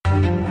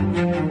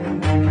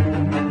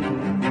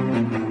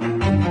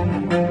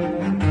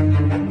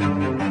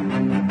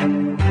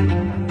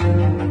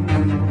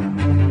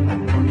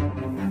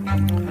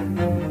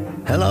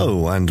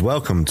and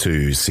welcome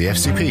to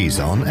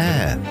CFCPs on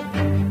Air.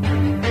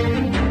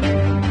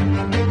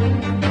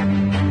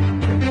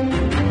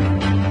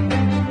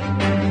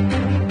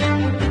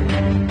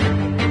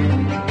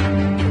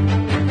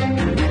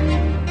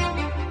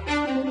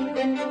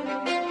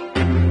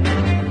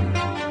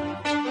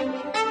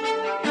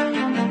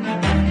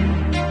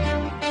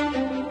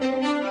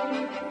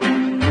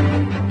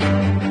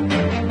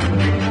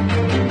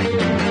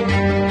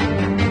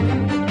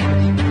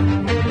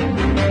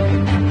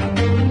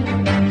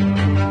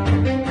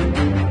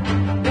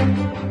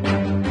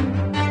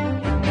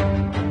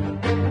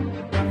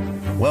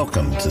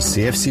 Welcome to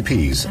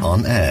CFCPs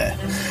on Air.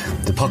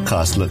 The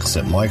podcast looks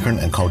at migrant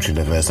and culturally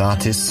diverse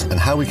artists and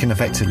how we can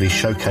effectively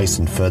showcase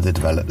and further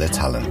develop their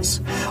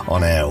talents.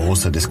 On Air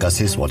also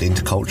discusses what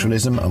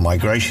interculturalism and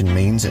migration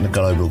means in a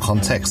global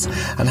context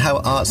and how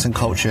arts and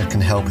culture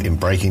can help in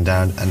breaking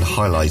down and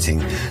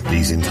highlighting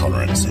these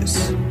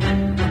intolerances.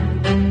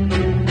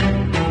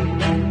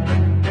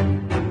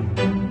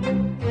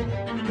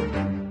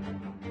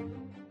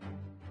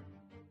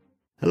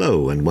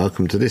 Hello and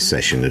welcome to this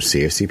session of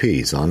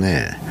CFCPs on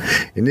Air.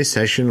 In this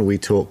session we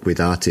talk with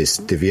artists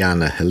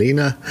Divyana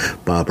Helena,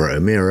 Barbara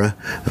O'Meara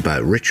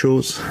about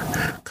rituals,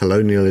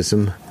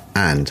 colonialism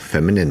and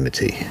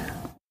femininity.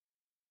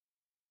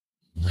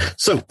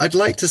 So I'd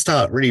like to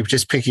start really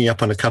just picking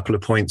up on a couple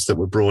of points that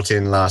were brought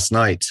in last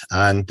night,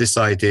 and this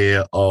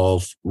idea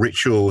of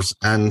rituals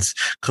and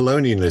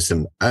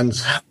colonialism,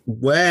 and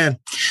where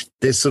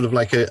there's sort of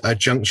like a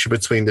juncture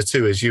between the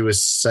two. As you were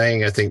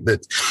saying, I think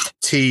that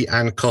tea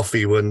and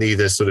coffee were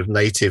neither sort of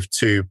native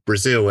to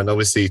Brazil, and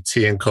obviously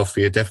tea and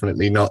coffee are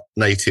definitely not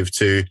native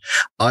to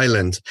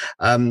Ireland.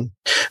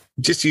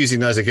 Just using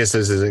those, I guess,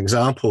 as an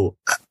example,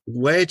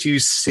 where do you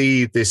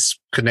see this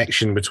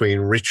connection between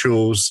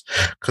rituals,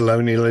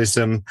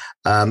 colonialism,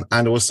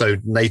 and also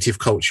native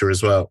culture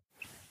as well?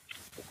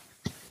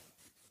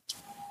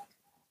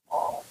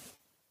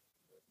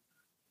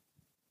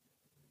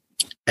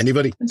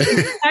 Anybody?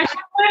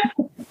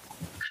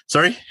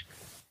 Sorry?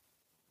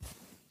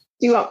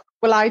 Will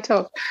I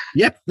talk?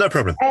 Yep, no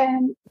problem.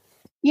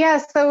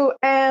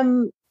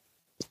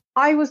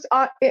 I was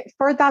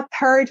for that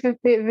third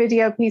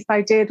video piece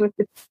I did with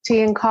the tea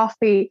and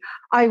coffee,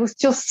 I was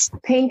just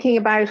thinking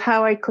about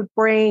how I could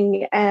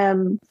bring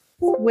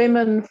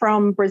women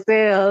from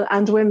Brazil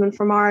and women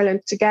from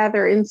Ireland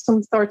together in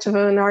some sort of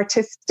an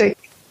artistic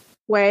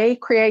way,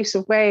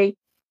 creative way,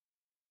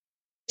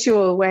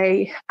 visual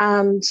way.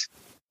 And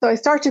so I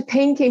started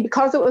thinking,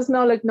 because it was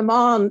Nollaig na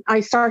mBan,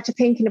 I started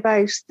thinking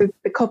about the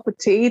cup of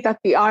tea that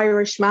the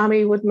Irish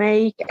mammy would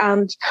make,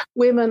 and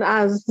women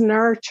as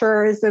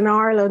nurturers in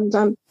Ireland,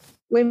 and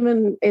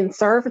women in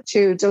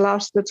servitude a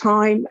lot of the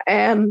time.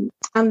 And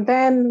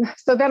then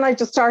I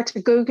just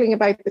started Googling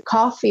about the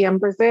coffee in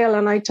Brazil,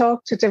 and I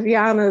talked to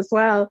Divyana as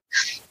well,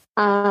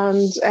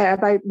 and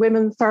about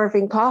women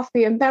serving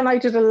coffee. And then I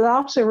did a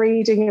lot of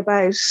reading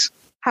about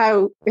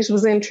how it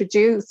was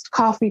introduced,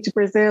 coffee to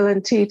Brazil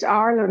and tea to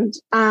Ireland,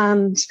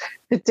 and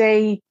the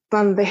date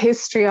and the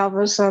history of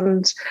it.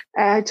 And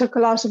I took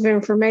a lot of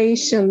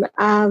information,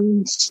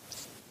 and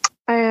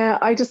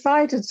I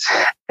decided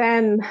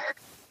then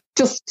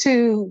just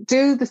to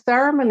do the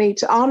ceremony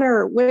to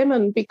honour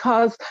women,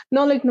 because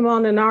Nollaig na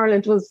mBan in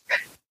Ireland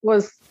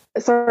was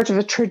sort of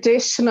a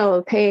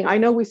traditional thing. I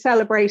know we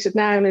celebrate it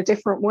now in a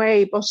different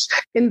way, but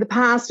in the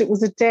past it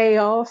was a day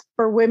off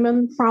for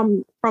women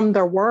from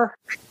their work.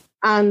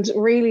 And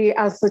really,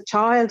 as a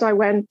child, I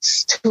went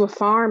to a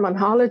farm on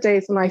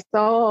holidays, and I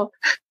saw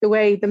the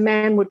way the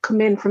men would come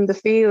in from the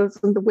fields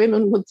and the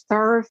women would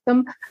serve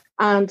them,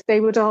 and they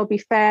would all be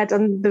fed,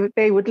 and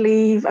they would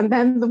leave, and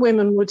then the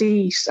women would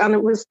eat. And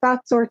it was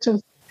that sort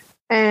of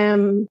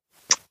the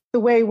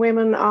way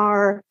women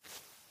are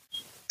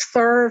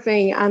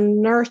serving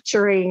and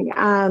nurturing,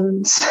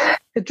 and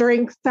the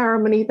drink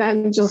ceremony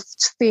then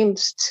just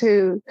seemed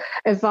to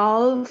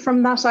evolve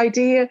from that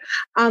idea.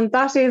 And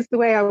that is the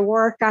way I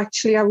work,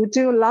 actually. I would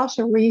do a lot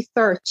of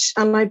research,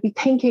 and I'd be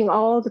thinking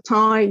all the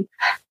time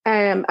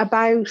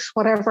about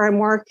whatever I'm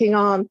working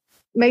on,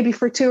 maybe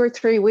for 2 or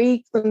 3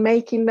 weeks, and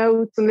making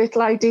notes and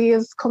little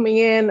ideas coming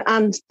in.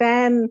 And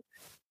then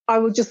I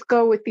would just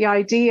go with the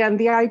idea. And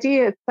the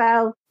idea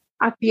itself,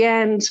 at the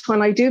end,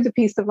 when I do the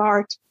piece of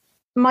art,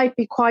 might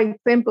be quite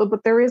simple,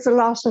 but there is a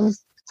lot of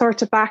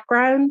sort of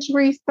background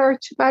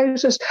research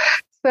about it.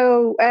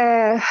 So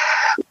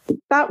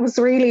that was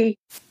really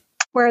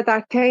where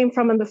that came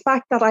from. And the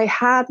fact that I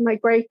had my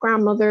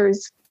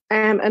great-grandmother's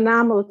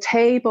enamel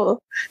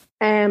table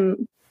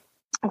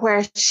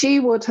where she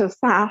would have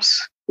sat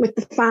with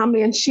the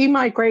family, and she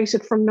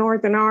migrated from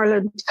Northern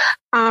Ireland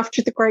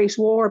after the Great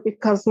War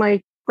because my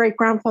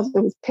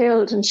great-grandfather was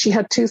killed and she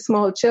had 2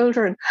 small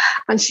children,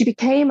 and she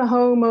became a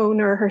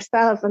homeowner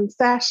herself and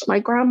set my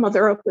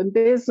grandmother up in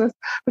business,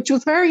 which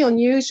was very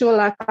unusual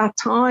at that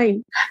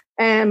time.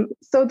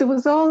 So there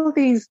was all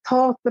these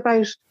thoughts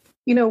about,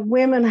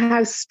 women,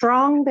 how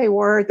strong they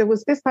were. There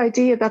was this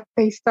idea that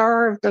they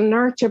served and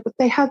nurtured, but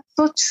they had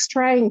such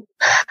strength.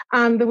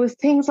 And there was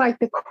things like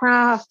the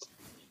craft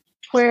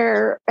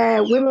where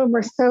women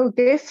were so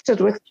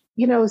gifted with,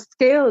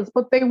 skills,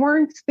 but they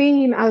weren't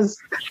seen as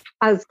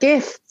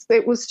gifts.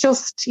 It was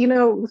just, it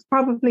was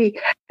probably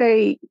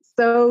they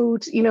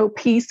sewed,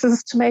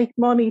 pieces to make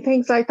money,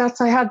 things like that.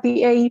 So I had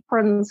the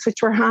aprons,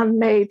 which were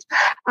handmade,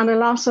 and a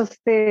lot of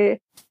the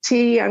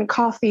tea and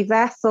coffee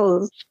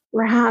vessels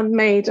were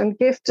handmade and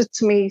gifted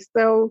to me.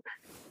 So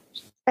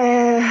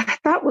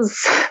that was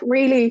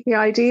really the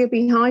idea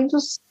behind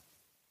it.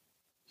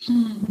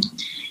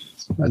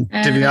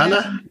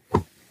 Divyana?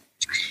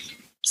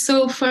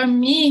 So for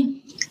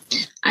me,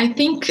 I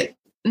think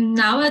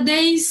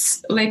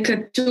nowadays,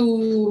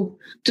 to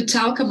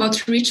talk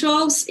about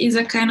rituals is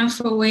a kind of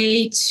a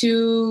way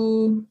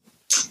to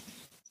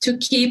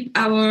keep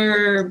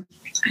our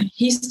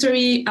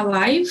history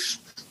alive,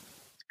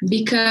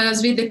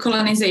 because with the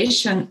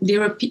colonization, the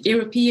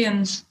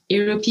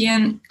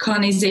European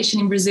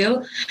colonization in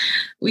Brazil,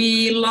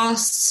 we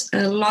lost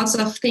lots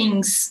of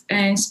things,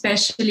 and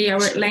especially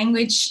our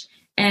language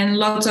and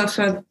lots of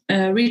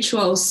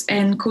rituals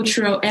and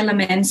cultural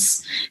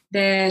elements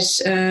that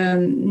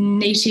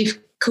native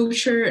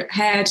culture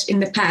had in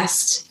the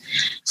past.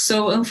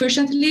 So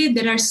unfortunately,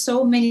 there are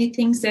so many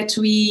things that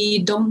we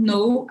don't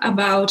know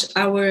about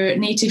our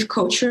native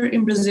culture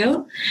in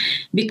Brazil,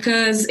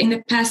 because in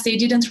the past they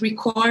didn't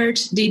record,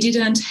 they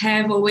didn't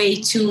have a way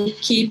to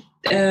keep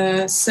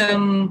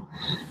some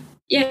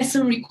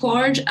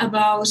record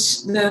about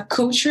the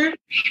culture.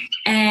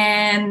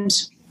 And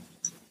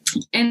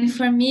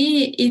for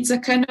me, it's a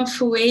kind of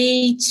a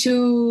way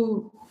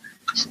to,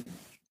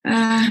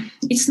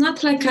 it's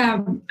not like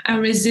a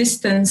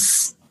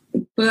resistance,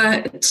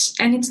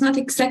 and it's not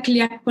exactly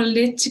a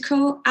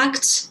political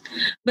act,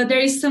 but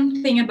there is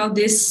something about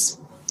this.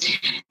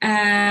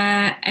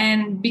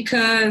 And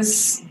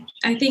because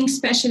I think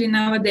especially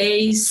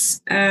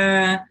nowadays,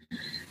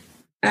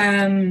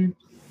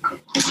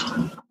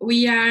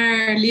 we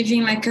are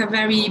living like a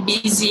very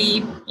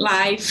busy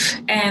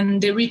life,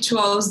 and the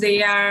rituals,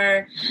 they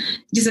are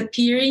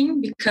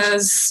disappearing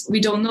because we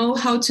don't know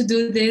how to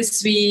do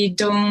this. We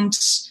don't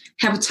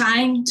have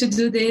time to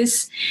do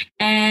this.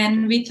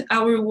 And with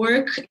our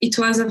work, it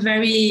was a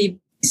very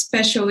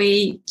special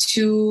way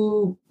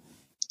to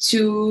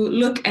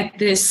look at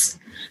this,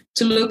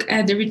 to look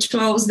at the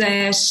rituals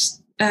that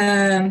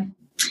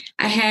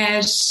I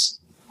had,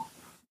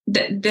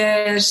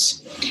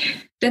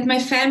 that my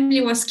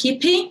family was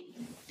keeping,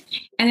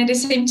 and at the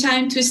same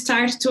time to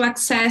start to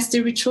access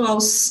the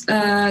rituals,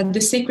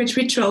 the sacred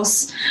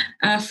rituals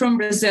from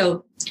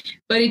Brazil.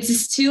 But it's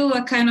still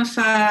a kind of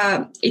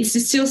it's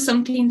still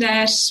something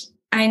that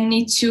I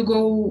need to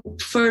go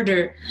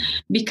further,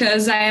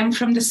 because I am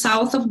from the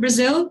south of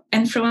Brazil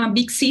and from a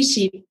big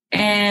city,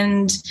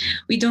 and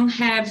we don't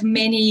have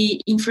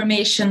many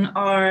information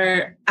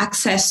or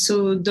access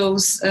to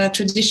those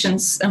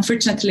traditions,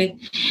 unfortunately.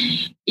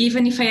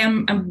 Even if I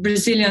am a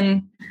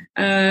Brazilian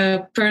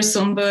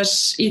person, but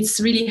it's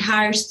really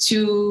hard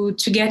to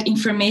get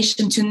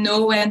information, to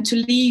know and to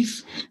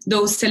live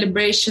those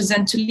celebrations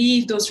and to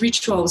live those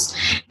rituals.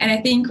 And I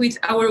think with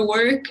our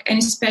work, and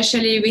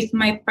especially with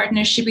my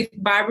partnership with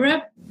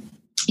Barbara,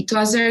 it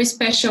was very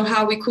special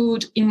how we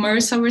could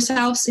immerse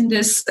ourselves in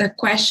this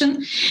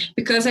question,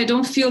 because I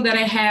don't feel that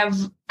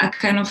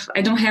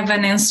I don't have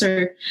an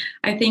answer.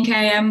 I think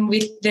I am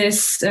with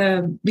this,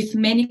 with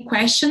many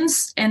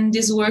questions, and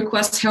this work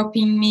was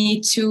helping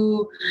me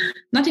to,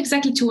 not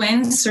exactly to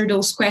answer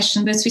those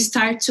questions, but we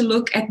start to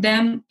look at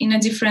them in a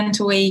different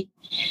way.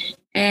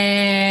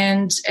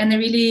 And I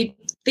really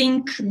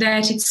think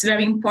that it's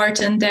very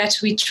important that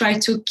we try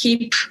to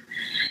keep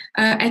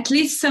at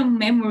least some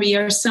memory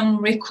or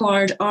some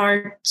record,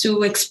 or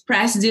to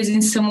express this in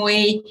some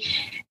way,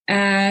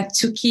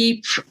 to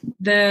keep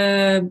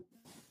the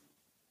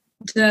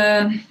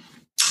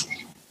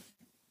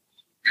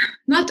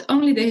not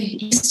only the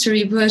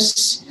history,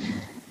 but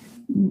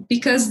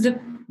because the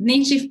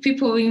native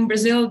people in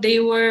Brazil, they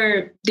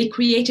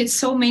created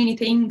so many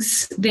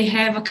things. They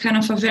have a kind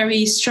of a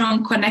very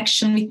strong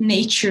connection with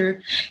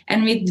nature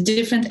and with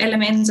different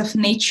elements of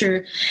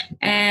nature.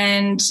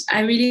 And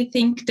I really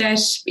think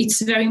that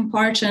it's very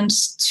important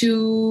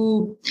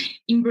to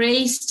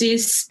embrace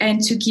this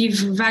and to give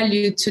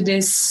value to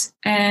this.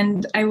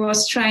 And I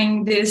was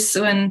trying this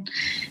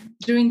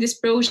during this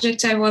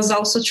project, I was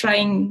also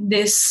trying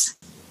this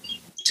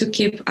to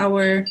keep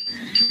our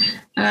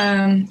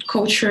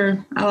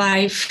culture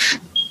alive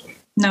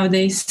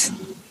nowadays.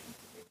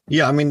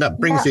 Yeah, I mean, that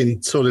brings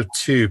in sort of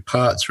two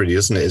parts, really,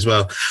 doesn't it, as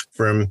well,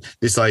 from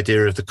this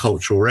idea of the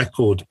cultural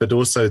record, but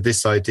also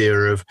this idea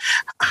of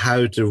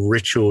how do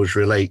rituals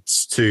relate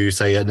to,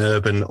 say, an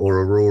urban or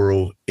a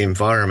rural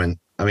environment.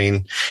 I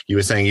mean, you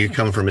were saying you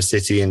come from a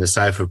city in the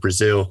south of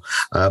Brazil.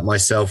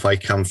 Myself, I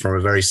come from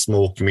a very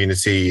small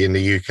community in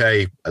the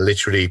UK,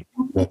 literally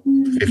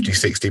 50,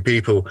 60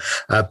 people.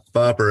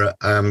 Barbara,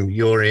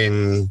 you're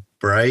in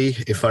Bray,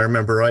 if I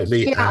remember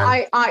rightly.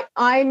 Yeah,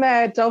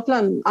 I'm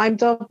Dublin. I'm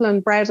Dublin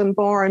bred and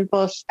born,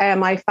 but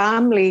my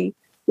family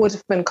would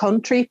have been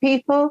country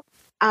people.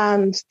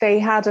 and they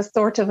had a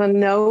sort of a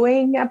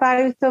knowing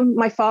about them,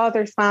 my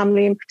father's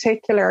family in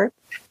particular.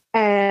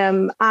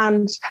 And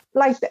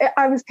like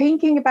I was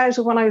thinking about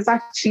it when I was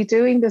actually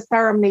doing the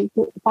ceremony,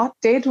 what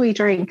did we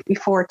drink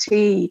before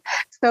tea?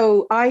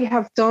 So I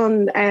have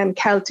done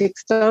Celtic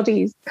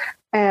studies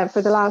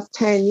for the last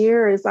 10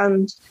 years.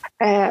 And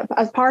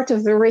as part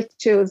of the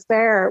rituals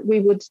there, we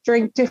would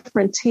drink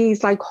different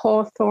teas like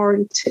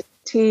hawthorn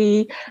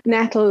tea,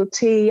 nettle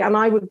tea, and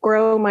I would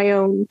grow my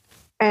own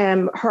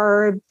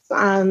herbs,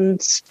 and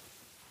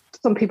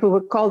some people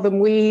would call them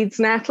weeds,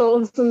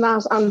 nettles and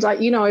that. And, I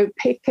would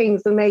pick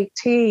things and make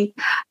tea.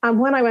 And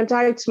when I went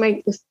out to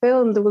make this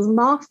film, there was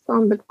moss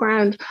on the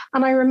ground.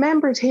 And I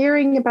remembered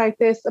hearing about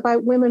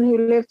women who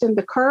lived in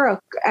the Curragh,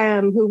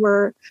 who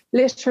were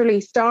literally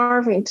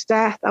starving to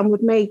death and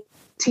would make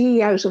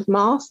tea out of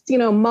moss,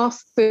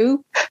 moss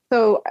soup.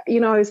 So, I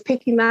was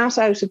picking that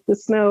out of the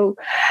snow.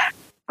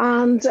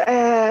 And,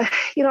 I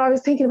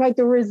was thinking about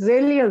the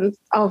resilience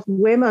of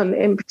women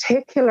in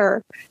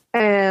particular,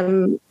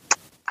 and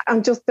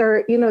just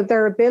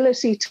their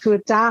ability to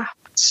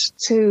adapt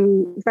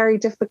to very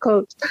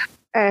difficult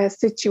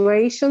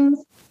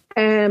situations.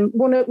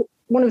 One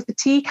of the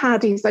tea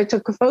caddies, I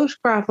took a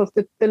photograph of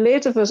the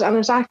lid of it, and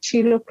it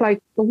actually looked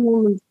like a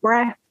woman's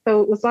breath.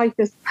 So it was like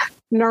this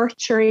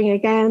nurturing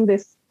again,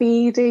 this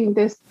feeding,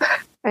 this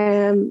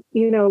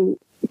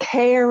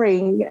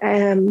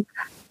caring,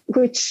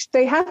 which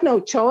they had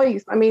no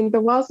choice. I mean, there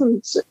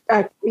wasn't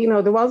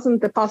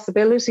the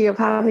possibility of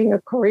having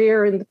a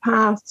career in the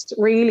past,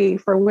 really,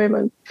 for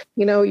women.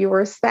 You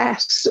were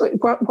set.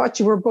 What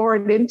you were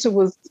born into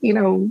was,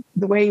 the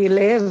way you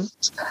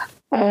lived,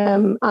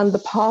 and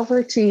the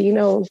poverty.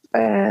 So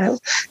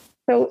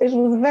it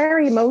was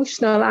very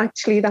emotional,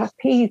 actually. That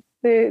piece,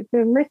 the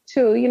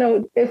ritual.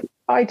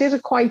 I did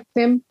it quite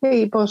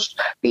simply, but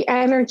the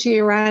energy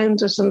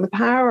around it and the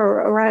power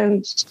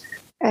around.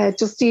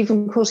 Just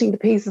even putting the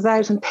pieces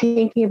out and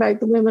thinking about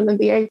the women in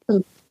the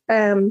apron.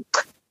 And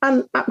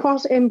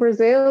what in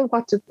Brazil,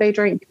 what did they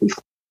drink?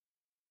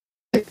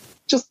 It's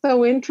just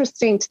so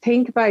interesting to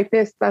think about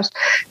this, that,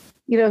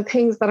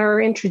 things that are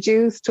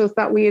introduced to us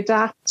that we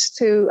adapt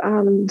to,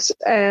 and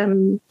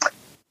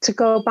to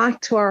go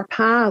back to our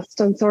past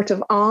and sort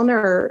of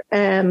honour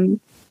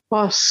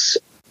what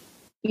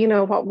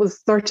was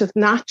sort of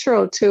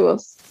natural to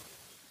us.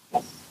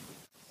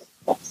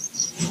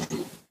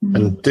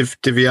 And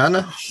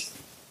Diviana?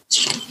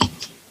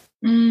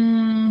 I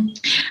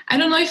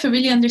don't know if I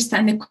really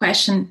understand the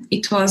question.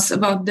 It was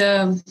about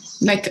the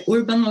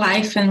urban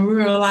life and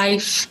rural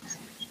life.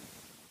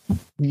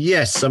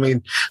 Yes, I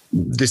mean,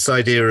 this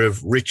idea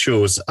of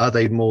rituals, are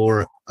they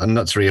more, and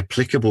not very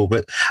applicable,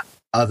 but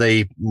are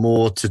they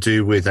more to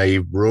do with a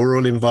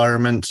rural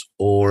environment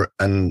or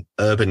an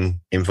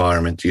urban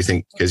environment, do you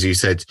think? Because you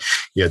said,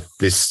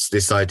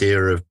 this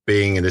idea of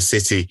being in a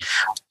city,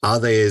 are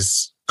they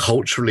as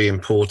culturally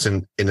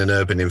important in an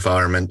urban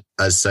environment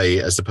as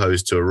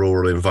opposed to a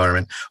rural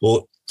environment?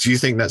 Or do you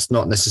think that's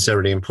not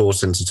necessarily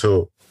important at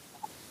all?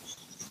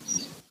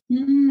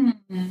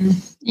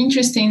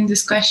 Interesting,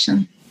 this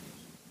question.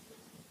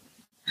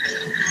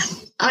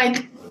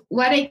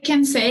 What I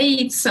can say,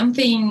 it's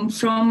something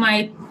from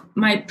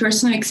my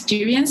personal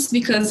experience,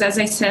 because as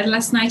I said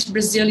last night,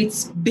 Brazil,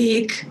 it's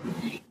big.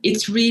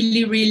 It's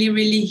really, really,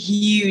 really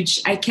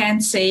huge. I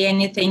can't say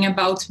anything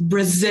about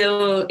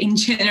Brazil in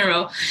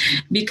general,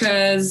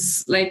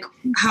 because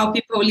how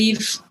people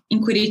live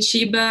in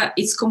Curitiba,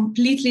 it's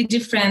completely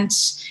different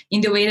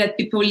in the way that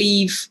people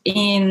live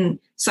in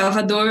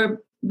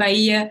Salvador,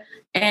 Bahia,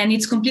 and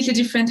it's completely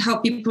different how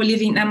people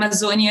live in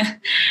Amazonia.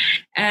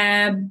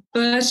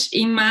 But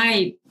in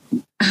my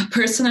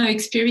personal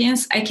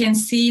experience, I can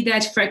see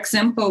that, for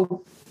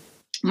example,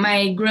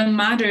 my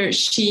grandmother,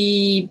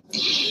 she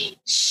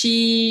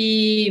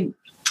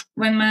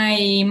when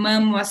my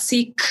mom was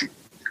sick,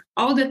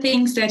 all the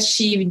things that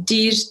she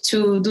did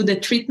to do the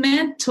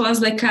treatment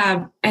was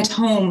at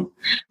home,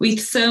 with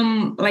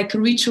some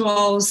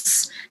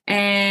rituals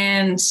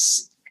and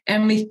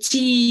with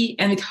tea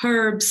and with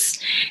herbs,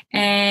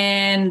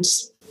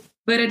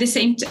 but at the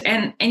same time,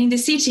 and in the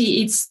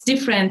city, it's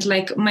different.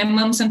 My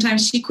mom,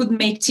 sometimes she could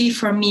make tea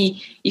for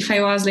me if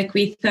I was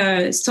with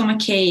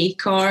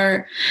stomachache,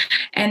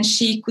 and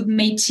she could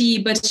make tea,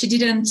 but she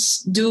didn't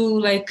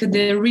do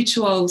the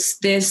rituals,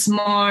 this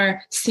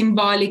more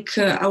symbolic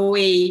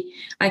way.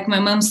 Like my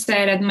mom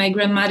said, at my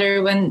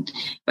grandmother, when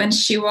my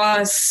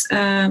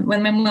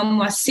mom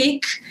was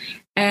sick,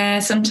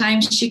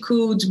 sometimes she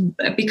could,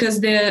 because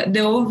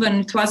the oven,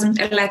 it wasn't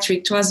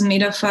electric, it was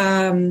made of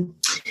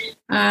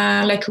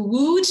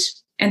wood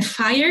and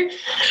fire,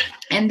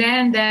 and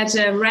then that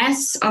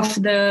rest of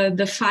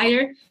the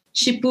fire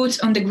she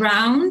put on the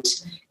ground,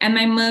 and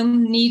my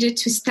mom needed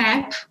to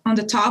step on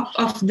the top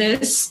of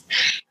this,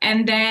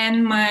 and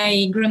then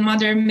my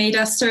grandmother made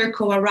a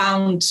circle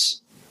around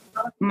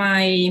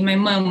my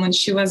mom when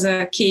she was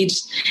a kid.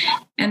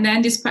 And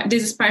then this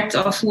is part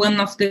of one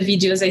of the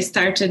videos. I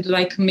started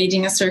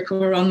making a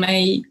circle around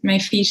my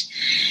feet,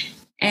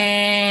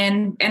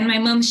 and my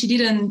mom, she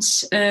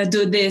didn't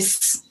do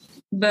this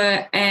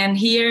and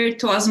here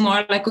it was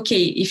more like,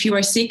 okay, if you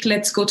are sick,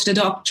 let's go to the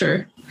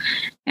doctor.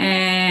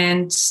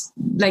 And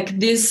like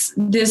this,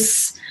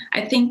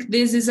 I think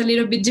this is a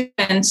little bit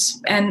different.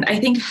 And I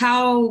think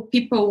how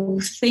people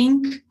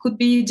think could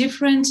be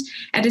different.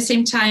 At the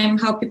same time,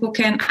 how people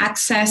can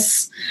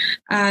access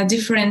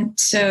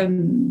different.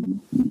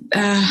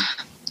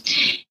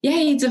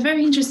 It's a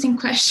very interesting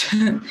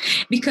question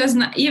because,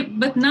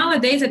 but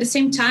nowadays at the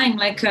same time,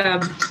 like I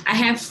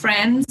have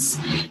friends,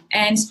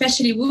 and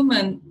especially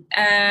women,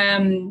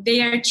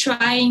 they are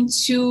trying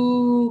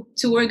to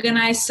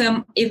organize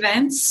some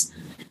events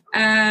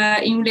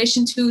in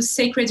relation to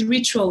sacred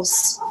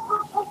rituals,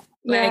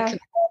 like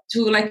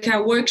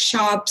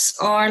workshops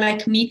or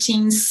like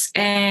meetings,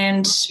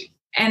 and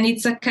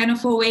it's a kind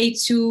of a way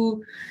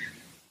to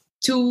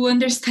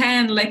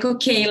understand, like,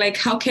 okay, like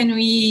how can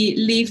we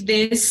live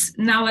this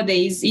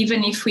nowadays,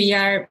 even if we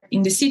are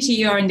in the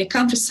city or in the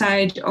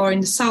countryside or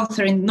in the south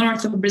or in the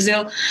north of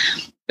Brazil,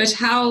 but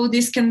how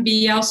this can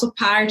be also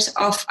part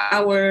of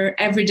our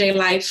everyday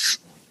life.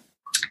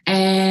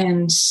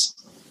 And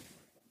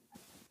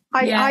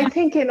I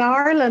think in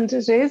Ireland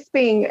it is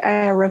being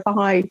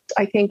revived,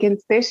 I think, in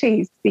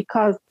cities,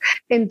 because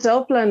in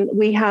Dublin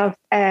we have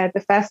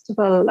the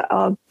Festival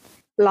of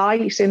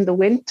Light in the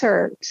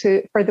winter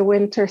for the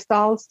winter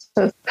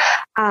solstice.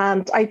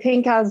 And I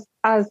think as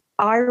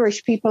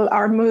Irish people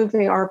are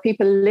moving, or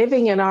people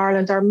living in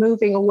Ireland are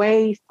moving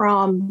away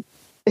from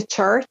the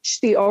church,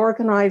 the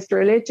organised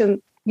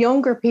religion,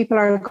 younger people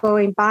are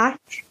going back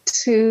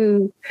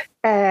to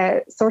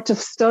sort of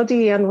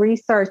study and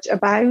research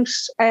about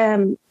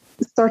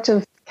sort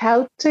of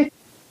Celtic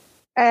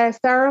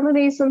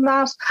ceremonies and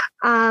that.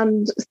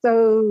 And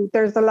so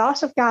there's a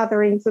lot of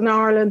gatherings in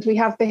Ireland. We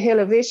have the Hill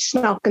of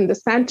Ishnok in the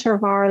centre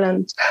of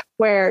Ireland,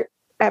 where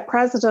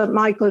President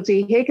Michael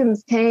D.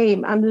 Higgins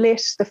came and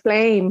lit the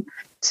flame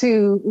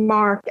to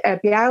mark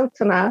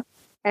Bealtaine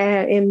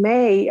in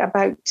May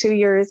about 2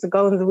 years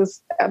ago. And there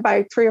was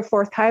about 3,000 or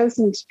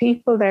 4,000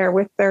 people there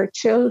with their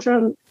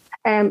children.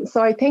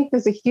 So I think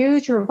there's a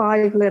huge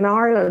revival in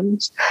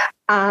Ireland.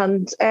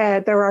 And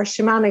there are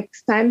shamanic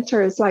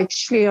centres like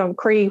Sliabh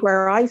Cree,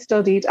 where I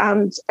studied,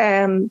 and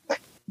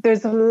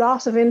there's a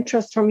lot of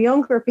interest from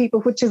younger people,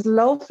 which is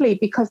lovely,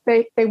 because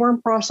they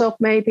weren't brought up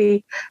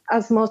maybe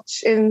as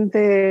much in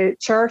the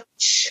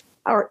church,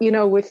 or, you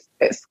know, with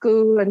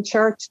school and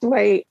church the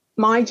way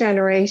my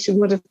generation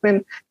would have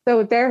been.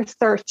 So they're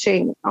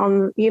searching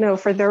on, you know,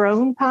 for their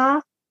own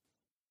path.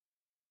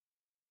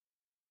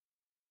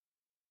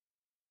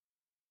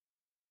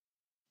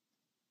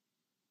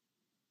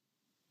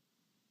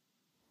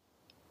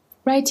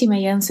 Writing my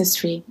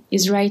ancestry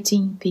is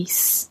writing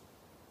peace.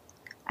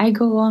 I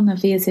go on a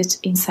visit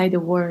inside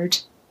the word,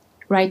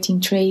 writing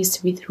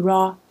traced with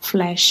raw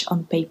flesh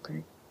on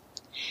paper.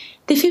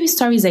 The few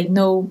stories I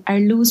know are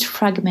loose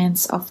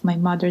fragments of my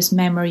mother's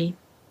memory,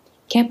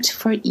 kept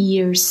for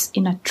years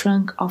in a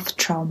trunk of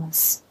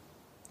traumas.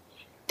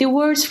 The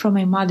words from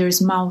my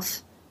mother's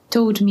mouth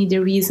told me the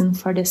reason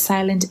for the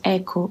silent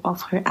echo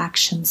of her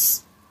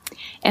actions,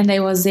 and I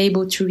was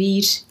able to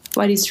read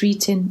what is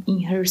written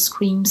in her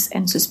screams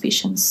and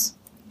suspicions.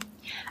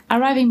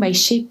 Arriving by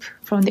ship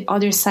from the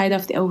other side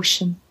of the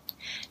ocean,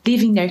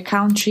 leaving their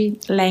country,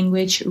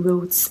 language,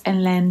 roots,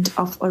 and land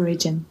of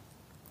origin.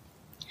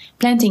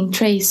 Planting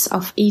trace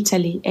of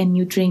Italy and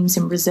new dreams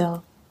in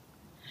Brazil.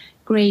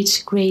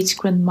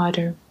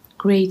 Great-great-grandmother,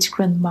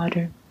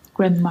 great-grandmother,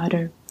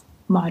 grandmother,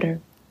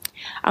 mother.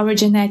 Our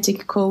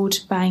genetic code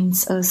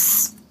binds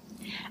us.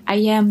 I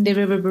am the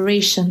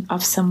reverberation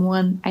of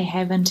someone I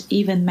haven't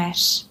even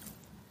met.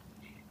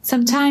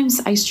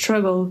 Sometimes I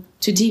struggle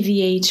to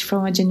deviate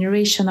from a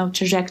generational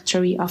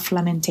trajectory of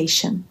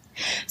lamentation.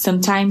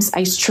 Sometimes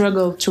I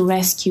struggle to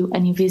rescue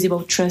an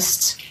invisible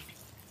trust.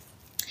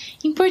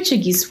 In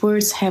Portuguese,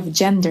 words have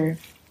gender,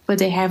 but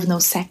they have no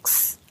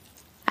sex.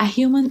 A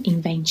human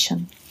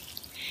invention.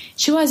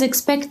 She was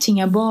expecting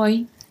a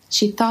boy.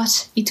 She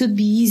thought it would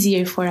be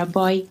easier for a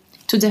boy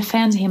to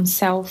defend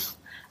himself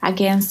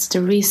against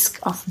the risk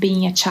of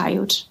being a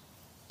child.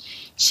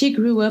 She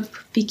grew up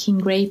picking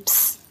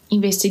grapes,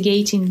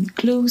 investigating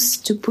clues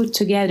to put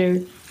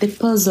together the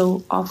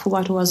puzzle of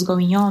what was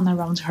going on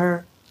around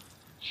her.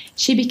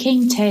 She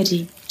became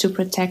Teddy to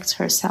protect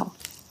herself.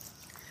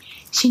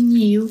 She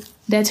knew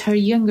that her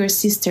younger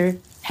sister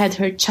had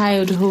her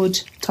childhood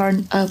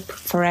torn up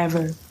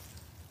forever.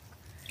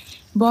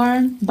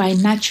 Born by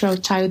natural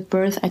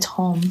childbirth at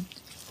home,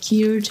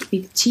 cured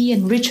with tea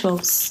and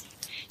rituals,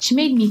 she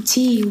made me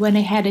tea when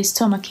I had a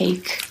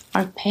stomachache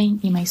or pain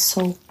in my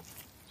soul.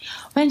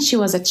 When she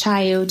was a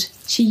child,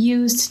 she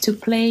used to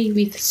play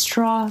with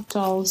straw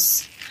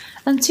dolls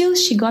until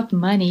she got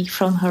money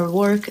from her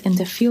work in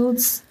the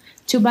fields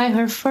to buy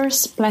her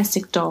first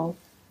plastic doll.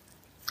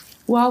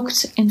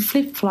 Walked in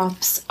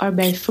flip-flops or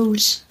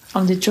barefoot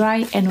on the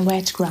dry and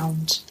wet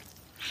ground.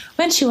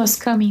 When she was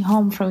coming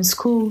home from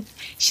school,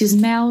 she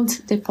smelled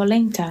the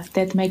polenta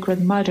that my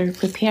grandmother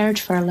prepared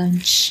for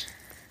lunch.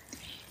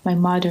 My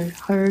mother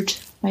heard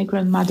my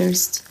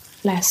grandmother's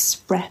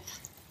last breath.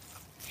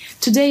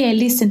 Today I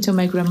listen to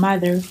my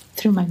grandmother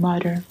through my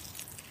mother.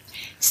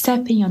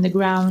 Stepping on the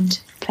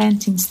ground,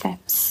 planting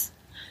steps.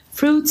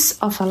 Fruits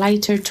of a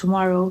lighter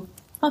tomorrow,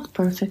 not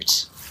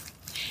perfect.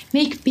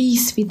 Make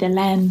peace with the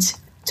land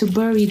to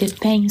bury the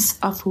pains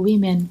of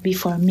women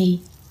before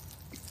me.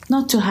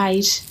 Not to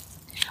hide,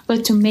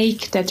 but to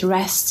make that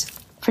rest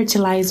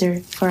fertilizer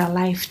for a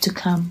life to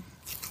come.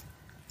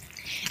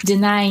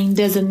 Denying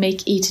doesn't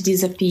make it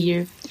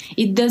disappear.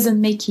 It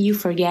doesn't make you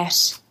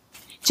forget.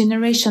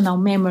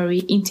 Generational memory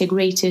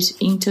integrated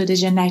into the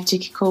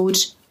genetic code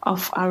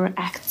of our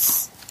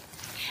acts.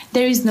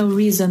 There is no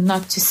reason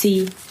not to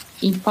see,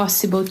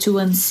 impossible to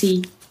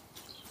unsee.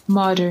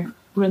 Mother,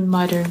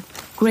 grandmother,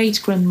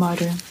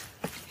 great-grandmother.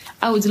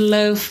 I would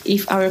love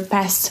if our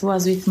past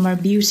was with more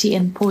beauty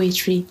and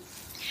poetry,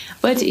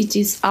 but it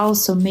is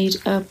also made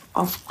up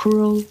of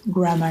cruel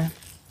grammar.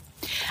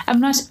 I'm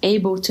not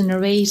able to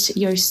narrate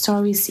your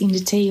stories in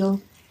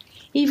detail.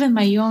 Even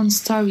my own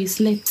story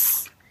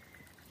slips.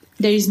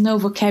 There is no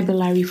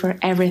vocabulary for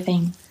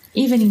everything,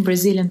 even in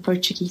Brazilian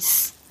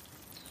Portuguese.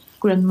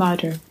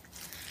 Grandmother,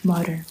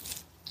 mother.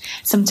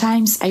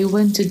 Sometimes I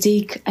want to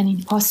dig an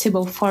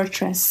impossible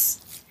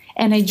fortress,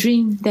 and I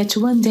dream that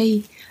one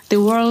day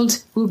the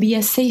world will be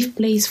a safe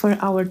place for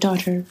our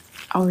daughter,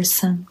 our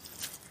son.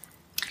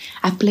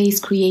 A place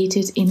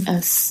created in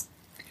us,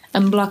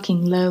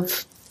 unblocking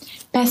love,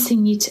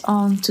 passing it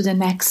on to the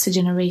next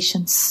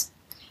generations,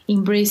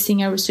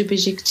 embracing our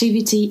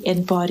subjectivity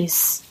and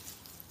bodies,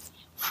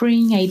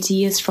 freeing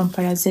ideas from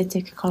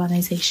parasitic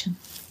colonization.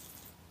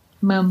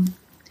 Mom,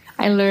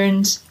 I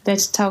learned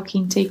that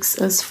talking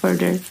takes us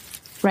further,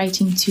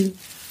 writing too.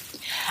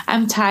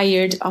 I'm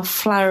tired of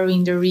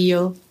flowering the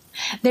real.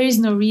 There is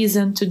no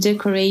reason to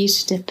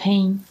decorate the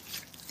pain.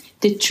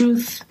 The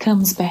truth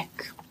comes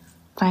back,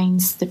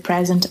 finds the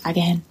present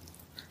again.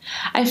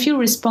 I feel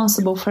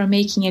responsible for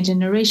making a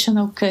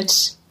generational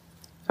cut.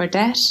 For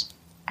that,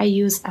 I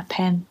use a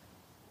pen.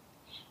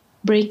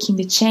 Breaking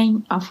the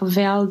chain of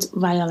veiled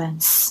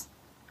violence.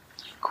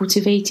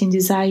 Cultivating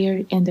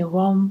desire in the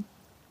womb,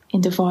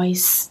 in the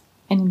voice,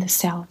 and in the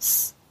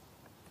cells.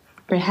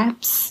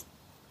 Perhaps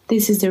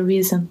this is the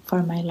reason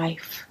for my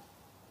life.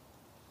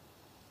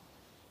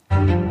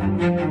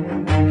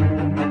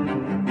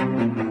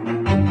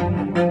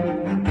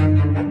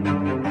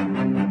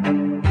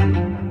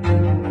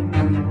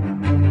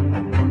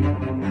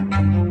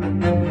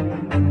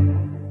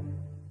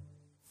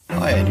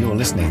 Hi, and you're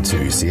listening to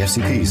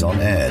CFCP's On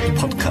Air, the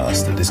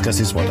podcast that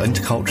discusses what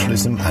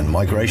interculturalism and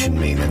migration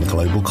mean in a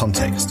global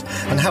context,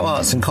 and how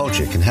arts and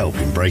culture can help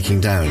in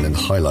breaking down and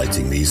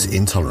highlighting these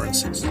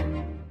intolerances.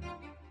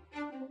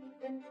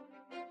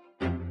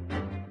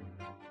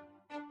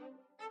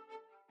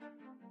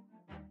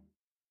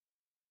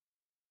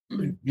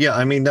 Yeah,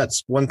 I mean,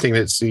 that's one thing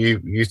that's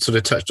you sort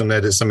of touched on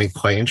there. That's something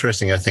quite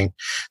interesting. I think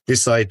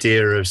this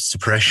idea of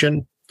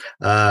suppression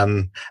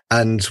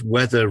and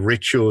whether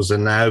rituals are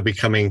now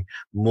becoming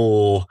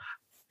more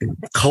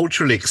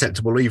culturally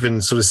acceptable,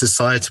 even sort of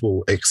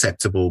societal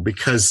acceptable,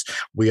 because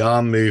we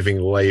are moving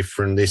away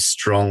from this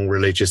strong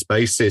religious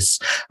basis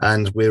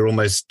and we're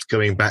almost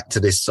going back to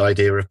this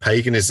idea of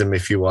paganism,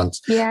 if you want.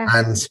 Yeah.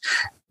 And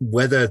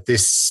whether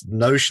this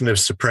notion of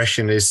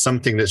suppression is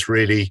something that's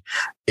really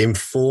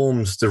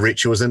informed the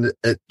rituals, and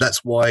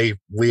that's why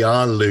we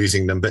are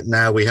losing them. But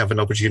now we have an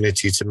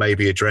opportunity to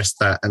maybe address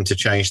that and to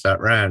change that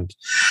round.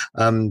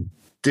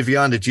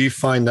 Divyana, do you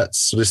find that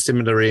sort of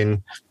similar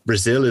in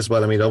Brazil as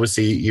well? I mean,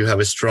 obviously you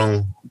have a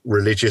strong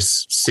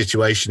religious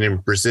situation in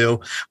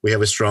Brazil. We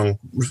have a strong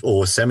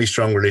or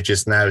semi-strong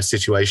religious now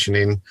situation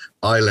in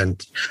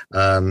Ireland.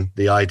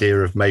 The idea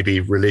of maybe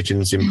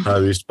religions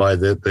imposed by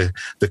the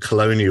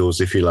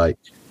colonials, if you like.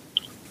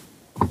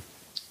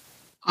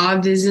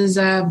 This is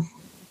a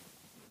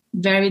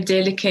very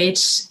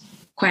delicate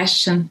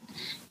question,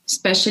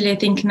 especially I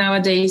think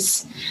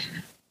nowadays.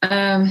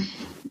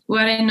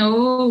 What I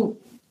know,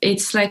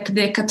 it's like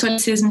the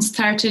Catholicism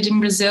started in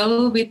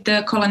Brazil with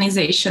the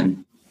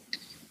colonization.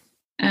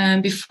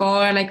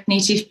 Before, like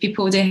native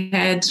people, they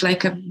had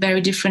like a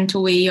very different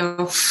way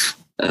of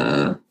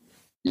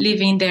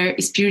living their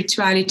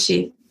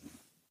spirituality.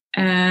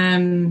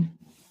 And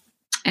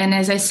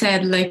as I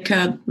said, like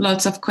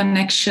lots of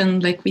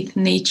connection, like with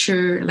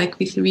nature, like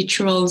with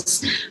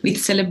rituals, with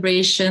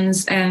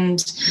celebrations, and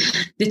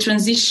the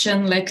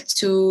transition, like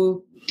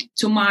to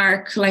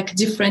mark like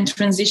different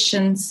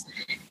transitions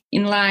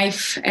in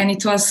life. And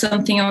it was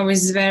something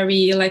always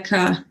very like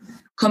a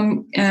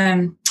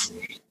community,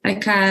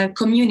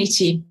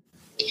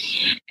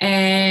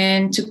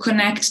 and to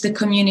connect the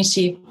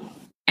community.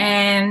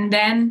 And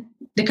then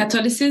the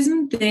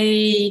Catholicism,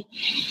 they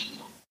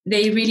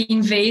really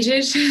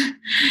invaded,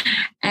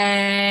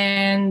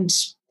 and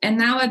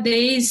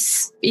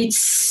nowadays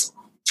it's,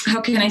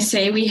 how can I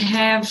say, we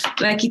have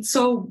like, it's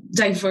so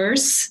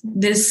diverse,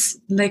 this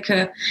like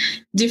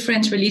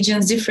different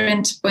religions,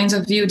 different points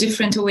of view,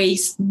 different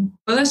ways.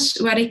 But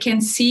what I can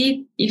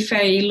see, if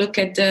I look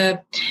at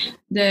the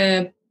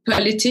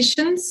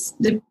politicians,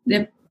 the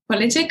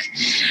politic,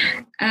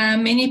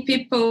 many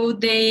people,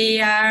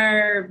 they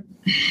are,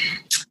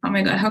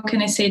 my God, how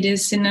can I say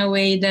this in a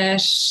way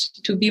that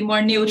to be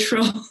more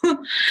neutral?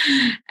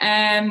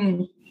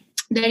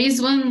 There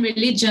is one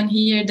religion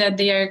here that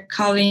they are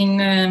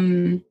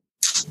calling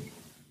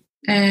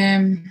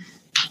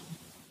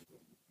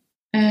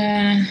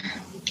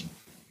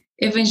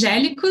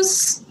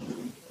evangélicos,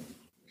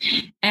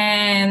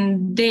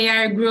 and they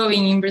are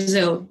growing in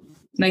Brazil.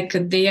 Like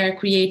they are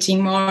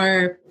creating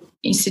more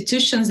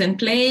institutions and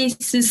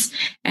places,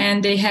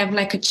 and they have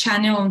like a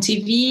channel on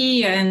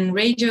TV and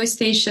radio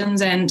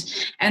stations, and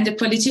the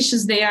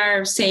politicians, they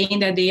are saying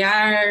that they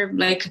are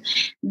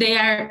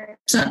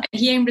so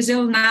here in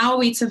Brazil now.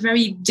 It's a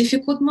very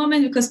difficult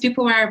moment because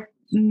people are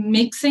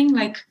mixing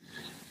like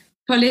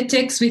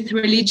politics with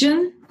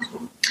religion.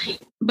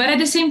 But at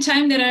the same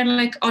time, there are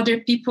like other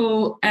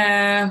people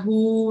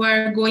who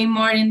are going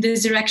more in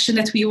this direction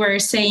that we were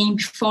saying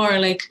before.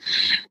 Like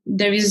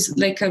there is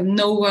like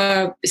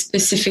no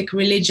specific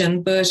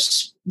religion, but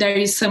there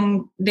is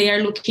they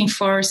are looking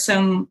for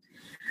some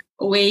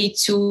way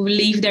to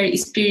live their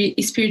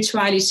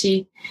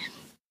spirituality.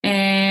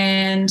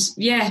 And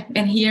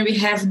here we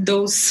have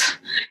those,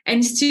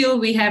 and still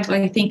we have,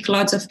 I think,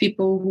 lots of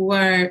people who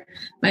are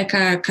like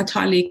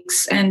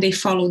Catholics, and they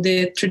follow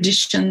the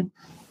tradition.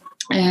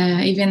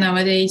 Even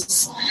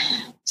nowadays.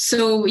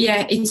 So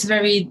it's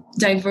very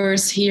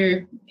diverse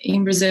here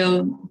in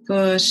Brazil,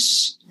 but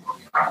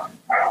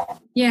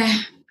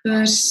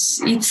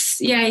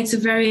it's a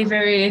very,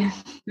 very,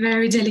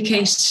 very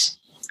delicate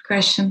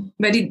question,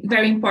 but it's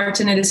very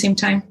important at the same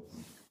time.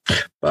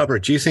 Barbara,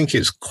 do you think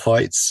it's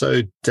quite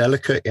so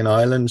delicate in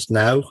Ireland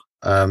now?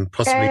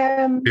 Possibly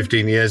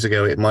 15 years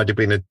ago, it might have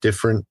been a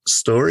different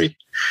story.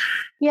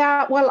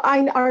 Yeah, well,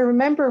 I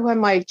remember when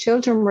my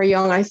children were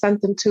young, I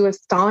sent them to a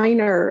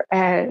Steiner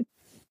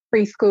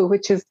preschool,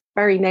 which is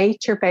very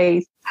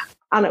nature-based,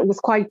 and it was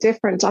quite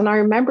different. And I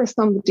remember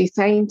somebody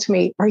saying to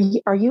me,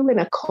 are you in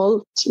a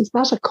cult? Is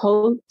that a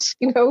cult?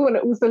 You know, and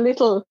it was a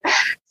little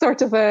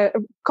sort of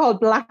called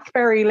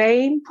Blackberry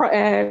Lane,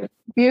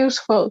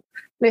 beautiful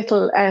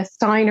little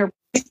Steiner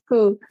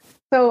preschool.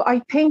 So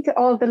I think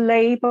all the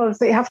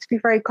labels, you have to be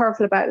very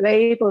careful about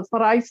labels.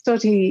 What I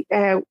study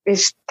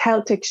is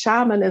Celtic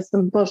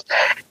shamanism, but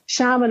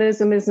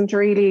shamanism isn't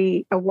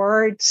really a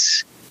word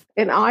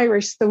in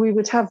Irish. So we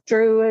would have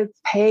druids,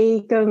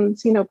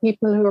 pagans, you know,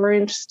 people who are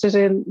interested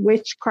in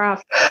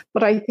witchcraft.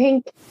 But I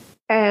think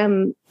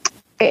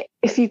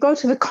if you go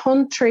to the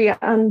country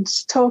and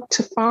talk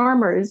to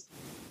farmers,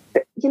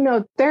 you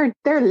know, they're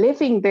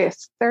living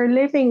this. They're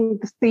living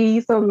the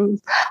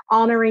seasons,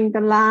 honouring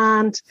the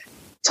land.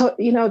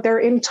 You know, they're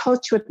in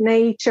touch with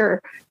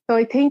nature. So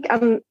I think,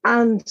 and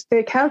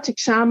the Celtic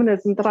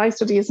shamanism that I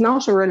study is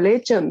not a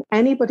religion.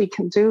 Anybody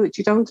can do it.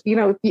 You don't, you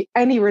know,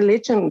 any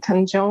religion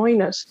can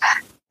join it.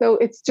 So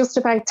it's just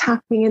about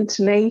tapping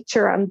into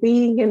nature and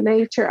being in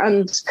nature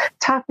and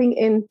tapping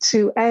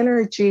into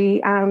energy.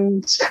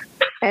 And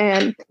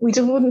we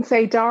just wouldn't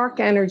say dark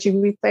energy.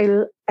 We'd say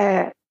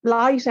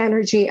light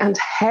energy and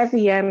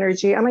heavy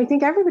energy. And I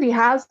think everybody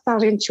has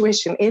that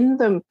intuition in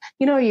them.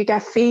 You know, you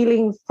get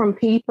feelings from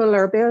people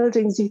or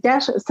buildings, you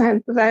get a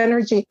sense of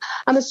energy.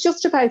 And it's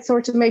just about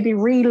sort of maybe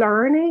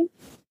relearning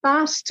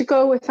that to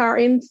go with our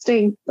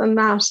instincts and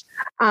that,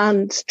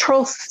 and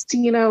trust,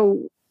 you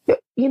know,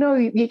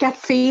 you get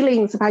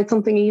feelings about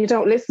something and you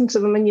don't listen to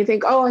them and you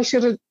think, oh, I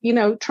should have, you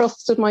know,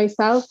 trusted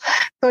myself.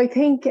 So I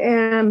think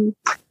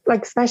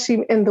like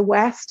especially in the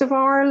west of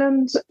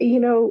Ireland, you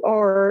know,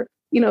 or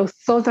you know,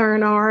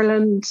 Southern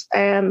Ireland,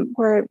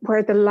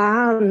 where the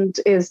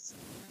land is,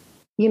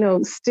 you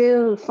know,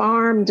 still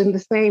farmed in the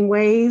same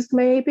ways,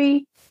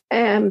 maybe,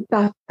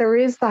 that there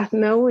is that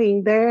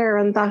knowing there,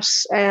 and that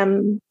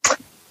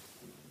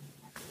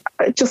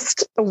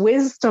just a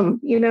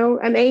wisdom, you know,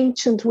 an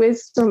ancient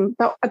wisdom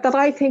that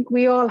I think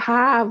we all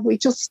have. We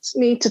just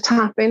need to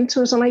tap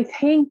into it. And I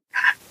think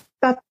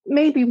that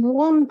maybe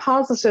one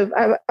positive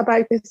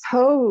about this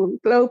whole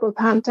global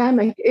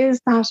pandemic is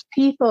that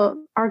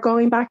people are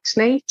going back to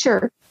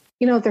nature.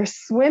 You know, they're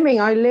swimming.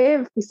 I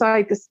live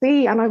beside the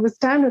sea, and I was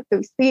down at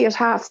the sea at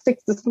 6:30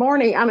 this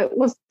morning, and it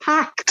was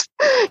packed,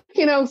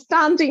 you know,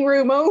 standing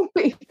room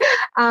only.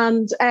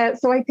 And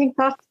so I think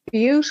that's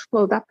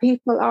beautiful that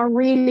people are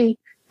really,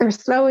 they're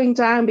slowing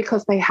down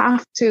because they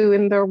have to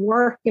in their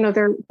work. You know,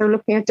 they're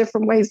looking at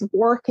different ways of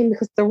working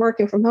because they're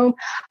working from home,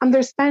 and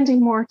they're spending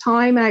more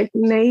time out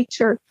in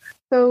nature.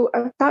 So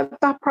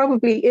that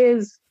probably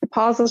is the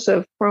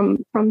positive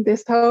from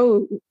this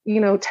whole,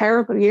 you know,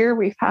 terrible year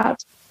we've had.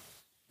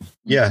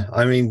 Yeah,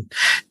 I mean,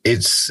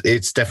 it's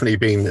definitely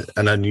been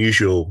an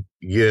unusual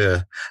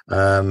year,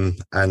 and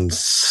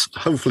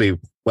hopefully,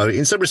 well,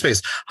 in some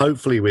respects,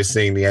 hopefully we're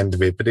seeing the end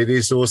of it. But it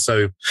is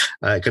also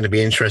going to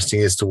be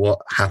interesting as to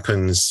what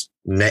happens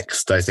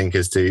next, I think,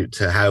 as to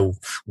how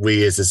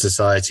we as a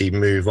society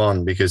move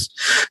on, because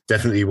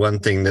definitely one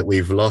thing that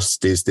we've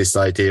lost is this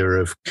idea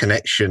of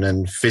connection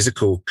and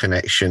physical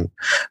connection.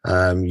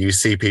 You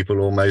see people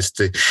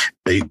almost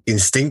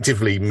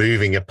instinctively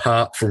moving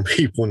apart from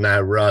people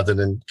now rather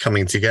than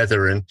coming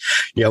together. And,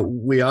 you know,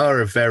 we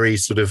are a very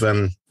sort of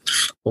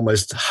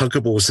almost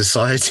huggable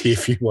society,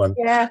 if you want.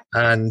 Yeah.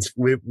 And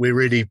we're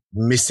really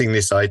missing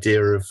this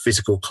idea of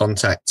physical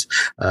contact.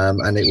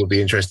 And it will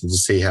be interesting to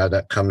see how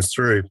that comes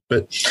through.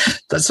 But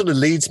that sort of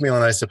leads me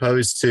on, I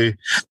suppose, to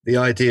the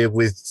idea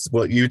with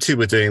what you two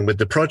were doing with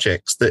the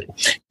projects, that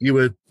you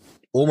were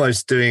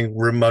almost doing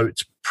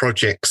remote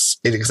projects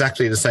at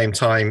exactly the same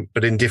time,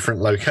 but in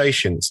different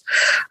locations.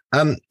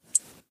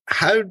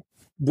 How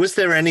was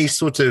there any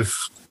sort of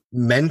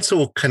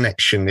mental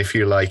connection, if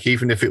you like,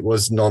 even if it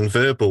was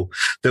non-verbal,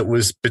 that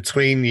was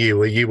between you,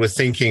 where you were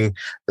thinking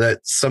that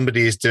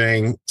somebody is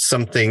doing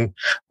something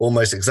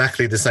almost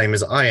exactly the same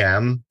as I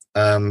am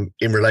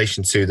in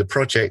relation to the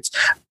project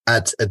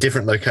at a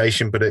different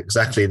location, but at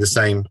exactly the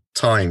same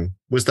time?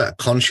 Was that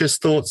conscious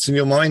thoughts in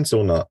your minds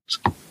or not?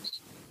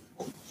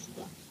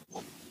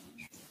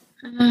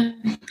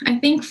 I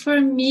think for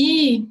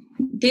me,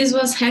 this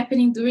was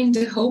happening during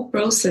the whole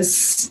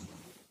process.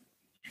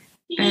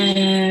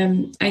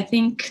 I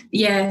think,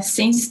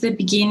 since the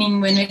beginning,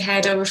 when we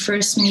had our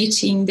first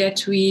meeting,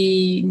 that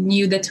we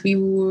knew that we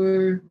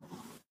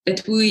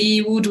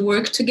would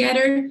work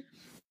together.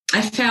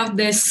 I felt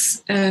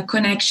this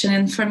connection,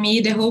 and for me,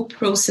 the whole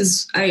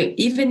process,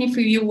 even if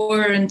we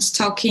weren't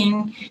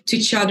talking to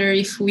each other,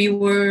 if we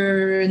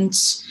weren't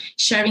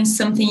sharing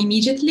something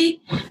immediately,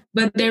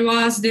 but there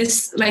was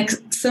this, like,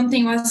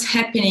 something was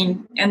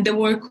happening, and the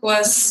work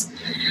was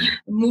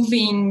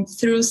moving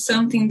through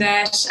something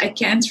that I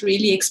can't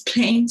really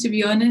explain, to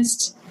be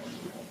honest.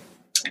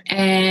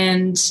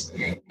 And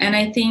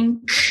I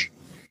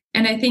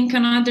think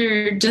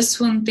another,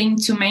 just one thing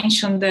to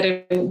mention,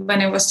 that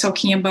when I was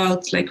talking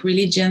about like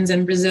religions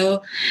in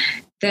Brazil,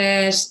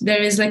 that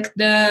there is like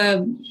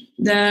the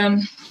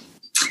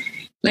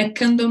like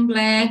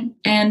Candomblé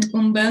and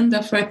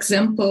Umbanda, for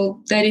example,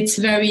 that it's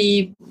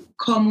very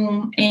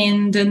common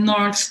in the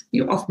north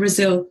of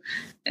Brazil,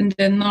 in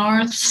the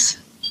northwest,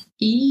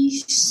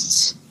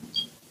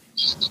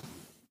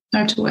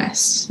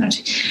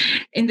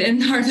 in the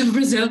north of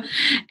Brazil,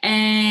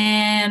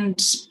 and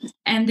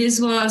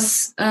this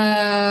was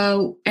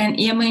an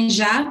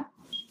Iemanjá.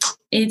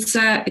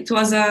 It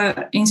was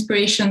a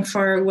inspiration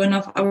for one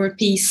of our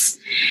piece.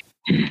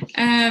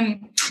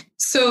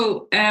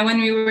 So when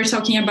we were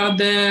talking about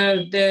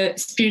the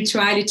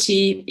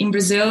spirituality in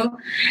Brazil,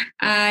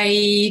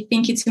 I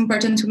think it's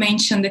important to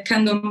mention the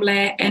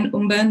Candomblé and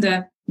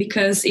Umbanda,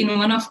 because in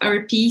one of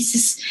our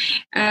pieces,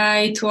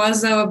 I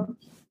was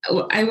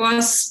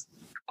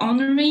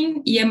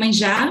honoring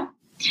Iemanjá,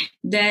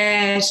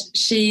 that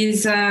she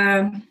is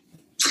a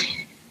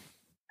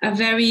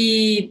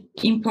very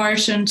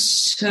important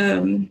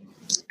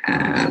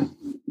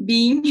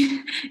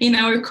being in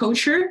our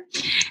culture,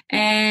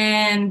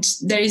 and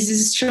there is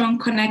this strong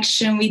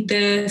connection with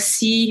the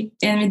sea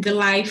and with the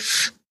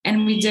life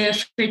and with the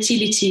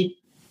fertility.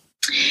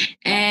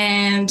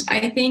 And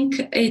I think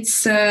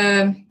it's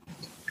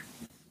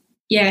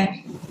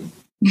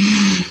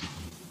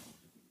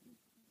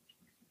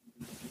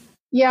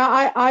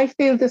Yeah, I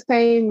feel the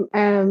same,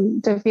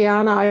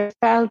 Daviana. I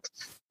felt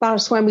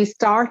that when we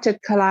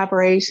started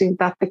collaborating,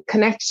 that the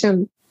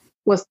connection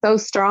was so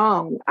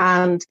strong,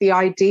 and the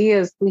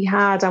ideas we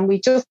had, and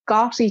we just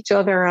got each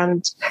other,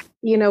 and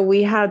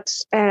we had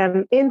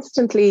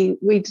instantly,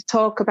 we'd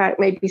talk about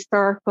maybe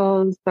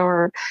circles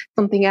or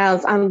something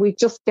else, and we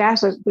just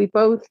get it. We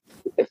both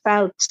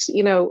felt,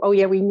 we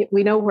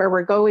know where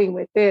we're going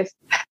with this.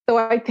 So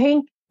I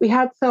think we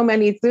had so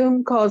many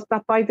Zoom calls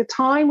that by the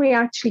time we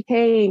actually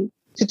came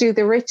to do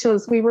the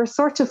rituals, we were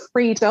sort of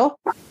freed up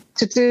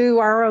to do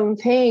our own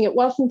thing. It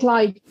wasn't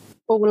like,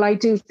 oh, will I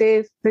do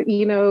this?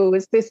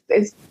 Is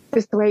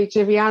this the way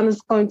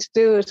Viviana's going to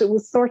do it? It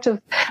was sort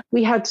of,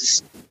 we had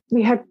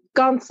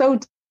gone so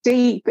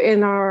deep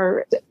in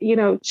our,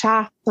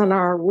 chats and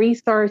our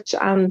research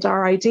and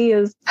our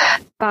ideas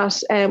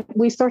that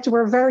we sort of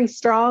were very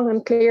strong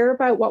and clear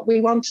about what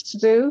we wanted to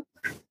do.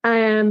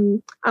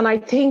 And I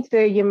think the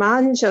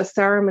Iemanjá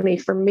ceremony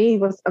for me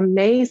was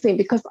amazing,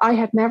 because I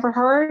had never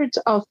heard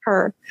of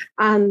her.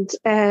 And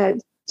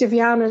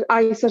Viviana,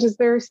 I said, is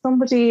there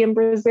somebody in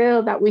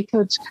Brazil that we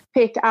could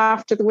pick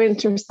after the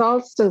winter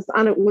solstice?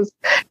 And it was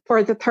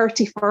for the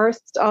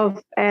 31st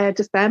of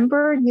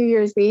December, New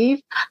Year's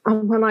Eve.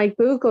 And when I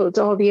Googled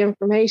all the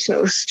information,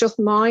 it was just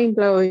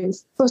mind-blowing.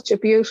 Such a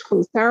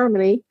beautiful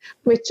ceremony,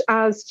 which,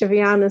 as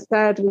Viviana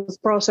said, was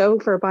brought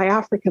over by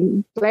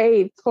African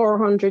slaves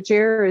 400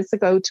 years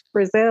ago to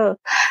Brazil.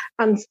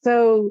 And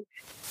so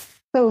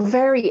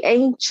very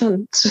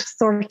ancient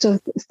sort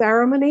of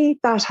ceremony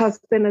that has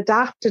been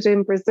adapted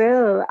in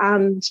Brazil.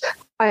 And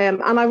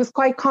I was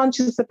quite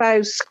conscious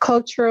about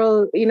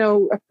cultural,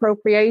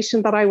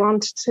 appropriation, that I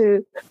wanted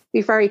to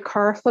be very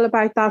careful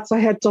about that. So I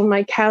had done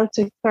my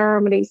Celtic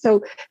ceremony.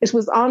 So it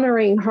was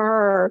honouring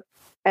her,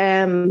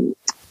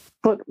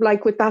 but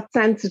like with that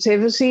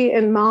sensitivity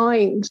in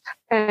mind,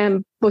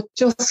 but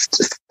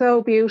just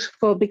so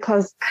beautiful,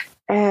 because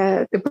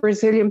the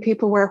Brazilian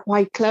people wear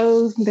white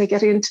clothes and they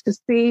get into the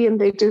sea and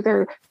they do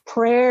their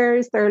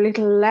prayers, their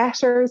little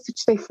letters,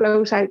 which they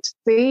float out to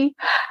sea.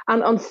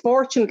 And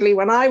unfortunately,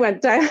 when I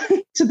went down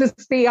to the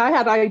sea, I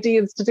had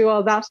ideas to do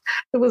all that.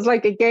 There was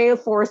like a gale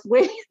force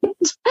wind.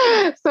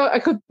 So I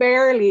could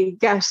barely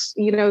get,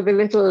 the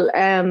little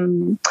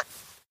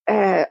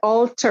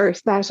altar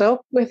set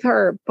up with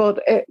her. But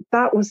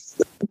that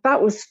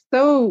was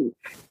so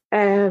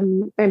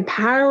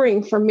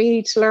empowering for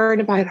me to learn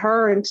about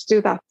her and to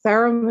do that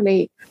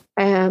ceremony.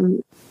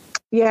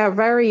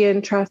 Very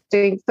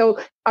interesting. So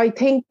I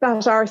think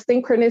that our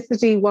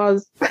synchronicity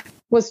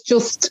was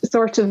just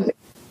sort of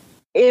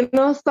in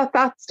us at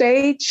that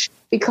stage,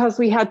 because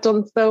we had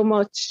done so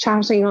much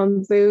chatting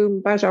on Zoom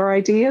about our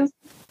ideas.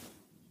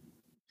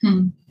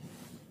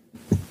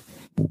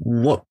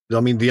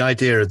 The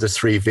idea of the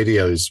 3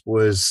 videos,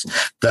 was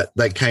that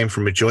they came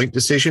from a joint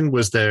decision?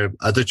 Was there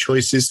other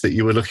choices that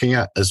you were looking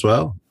at as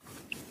well?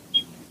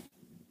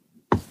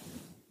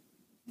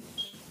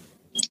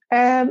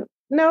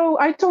 No,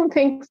 I don't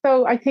think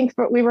so. I think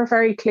that we were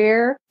very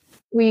clear.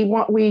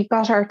 We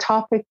got our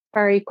topics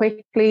very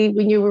quickly.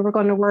 We knew we were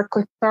going to work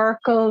with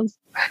circles.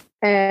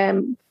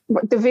 The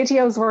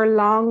videos were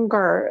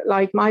longer.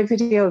 Like my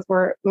videos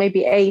were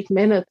maybe 8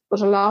 minutes,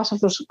 but a lot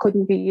of it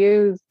couldn't be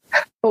used.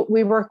 But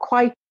we were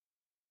quite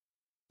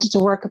to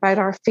work about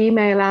our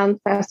female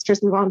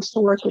ancestors. We wanted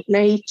to work with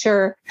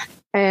nature,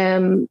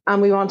 and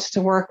we wanted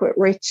to work with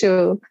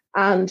ritual.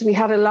 And we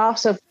had a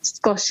lot of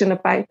discussion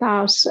about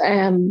that.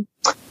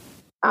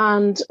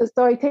 And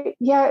so I think,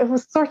 it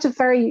was sort of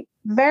very,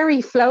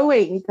 very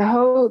flowing, the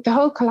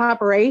whole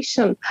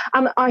collaboration.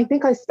 And I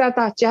think I said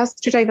that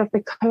yesterday, that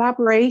the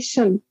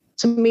collaboration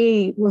to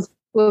me was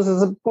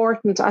as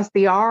important as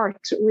the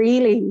art,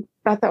 really,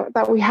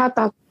 that we had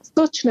that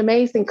such an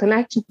amazing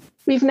connection.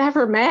 We've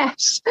never met,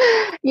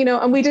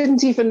 and we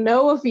didn't even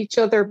know of each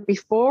other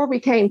before we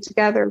came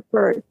together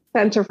for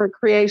Centre for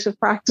Creative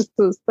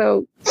Practices.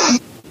 So,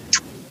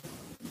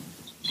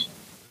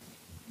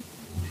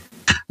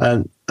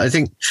 I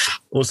think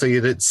also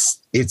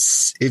it's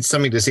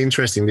something that's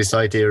interesting, this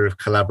idea of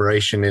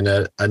collaboration in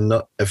a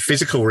not a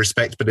physical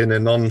respect, but in a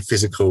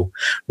non-physical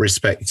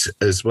respect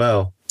as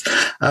well.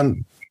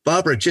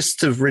 Barbara,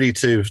 just to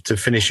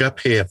finish up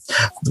here,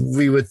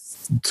 we were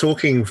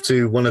talking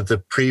to one of the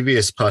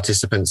previous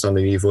participants on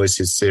the New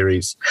Voices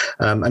series.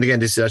 And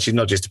again, this is actually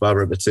not just to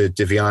Barbara, but to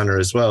Divyana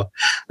as well.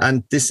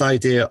 And this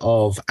idea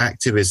of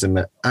activism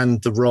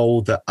and the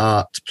role that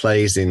art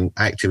plays in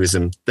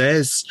activism.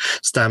 Their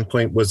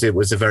standpoint was it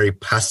was a very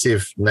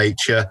passive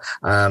nature,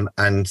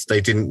 and they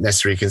didn't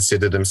necessarily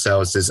consider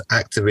themselves as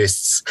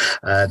activists.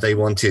 They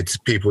wanted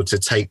people to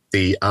take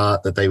the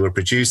art that they were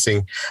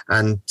producing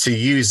and to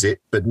use it,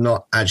 but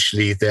not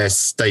actually their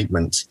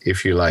statement,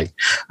 if you like.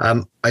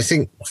 I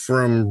think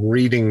from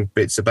reading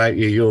bits about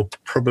you, you're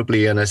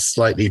probably in a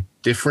slightly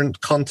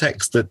different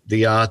context, that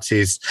the art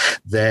is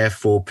there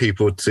for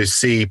people to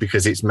see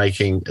because it's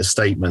making a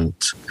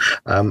statement.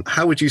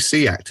 How would you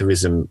see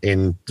activism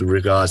in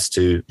regards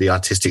to the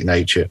artistic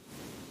nature?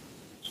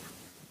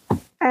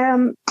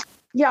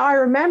 I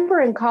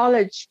remember in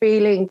college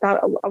feeling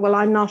that, well,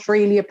 I'm not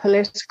really a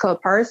political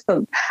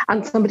person.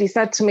 And somebody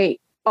said to me,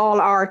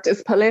 all art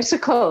is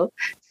political.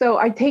 So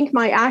I think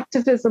my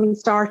activism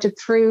started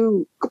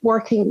through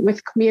working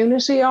with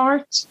community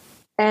art.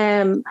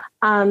 And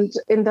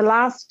in the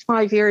last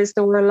 5 years,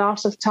 there were a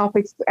lot of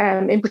topics,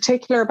 in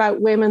particular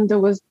about women. There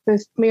was the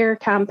smear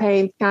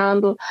campaign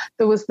scandal.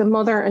 There was the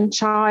mother and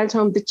child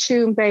home, the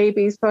Tuam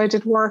babies. So I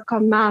did work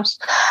on that.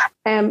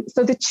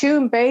 So the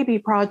Tuam Baby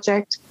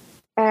Project,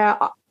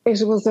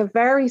 it was a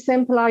very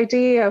simple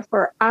idea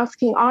for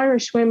asking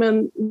Irish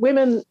women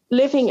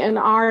living in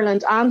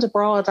Ireland and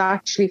abroad,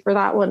 actually, for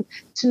that one,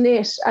 to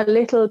knit a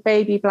little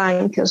baby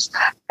blanket,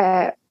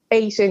 8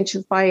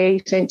 inches by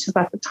 8 inches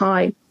at the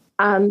time.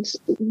 And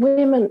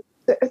women,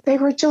 they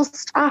were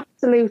just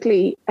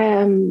absolutely,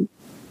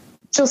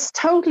 just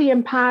totally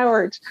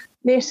empowered,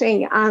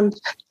 knitting and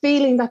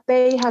feeling that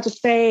they had a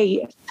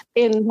say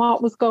in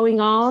what was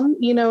going on,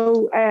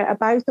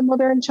 about the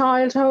mother and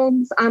child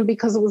homes. And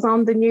because it was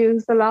on the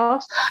news a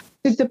lot,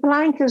 the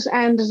blanket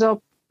ended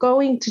up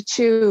going to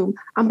Tuam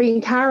and being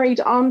carried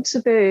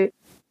onto the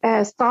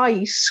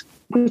site,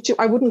 which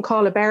I wouldn't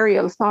call a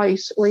burial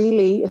site,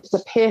 really. It's a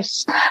pit,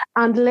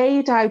 and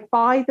laid out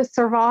by the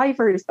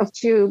survivors of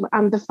Tuam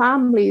and the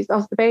families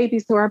of the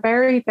babies who are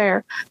buried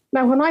there.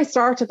 Now, when I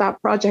started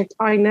that project,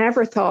 I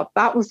never thought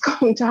that was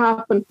going to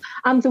happen.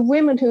 And the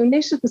women who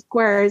knitted the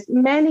squares,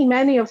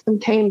 many of them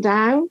came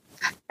down,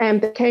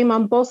 and they came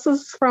on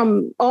buses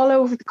from all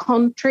over the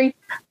country,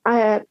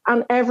 and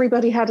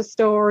everybody had a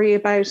story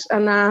about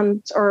an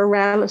aunt or a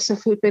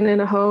relative who'd been in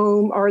a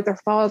home, or their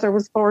father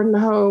was born in a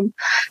home.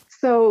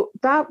 So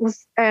that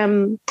was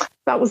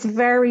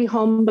very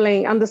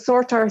humbling. And the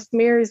Sort Our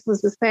Smears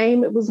was the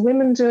same. It was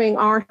women doing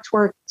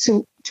artwork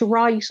to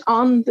write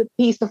on the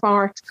piece of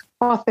art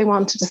what they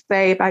wanted to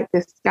say about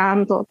this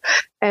scandal.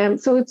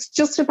 So it's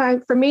just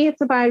about, for me, it's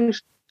about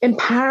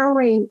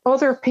empowering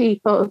other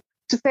people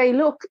to say,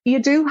 look, you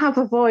do have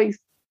a voice.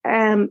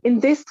 in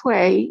this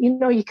way,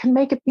 you can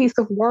make a piece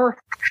of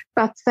work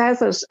that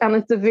says it, and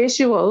it's a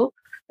visual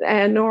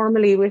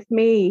normally with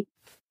me.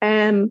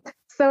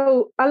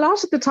 So a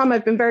lot of the time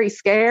I've been very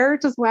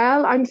scared as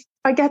well.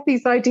 I get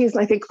these ideas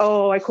and I think,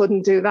 oh, I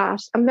couldn't do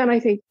that. And then I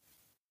think,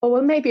 oh,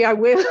 well, maybe I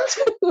will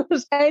do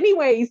it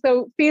anyway.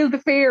 So feel the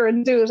fear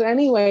and do it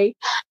anyway.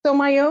 So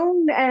my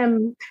own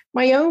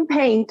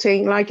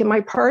painting, like in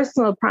my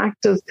personal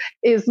practice,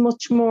 is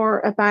much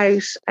more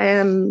about,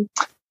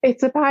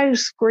 it's about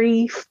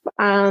grief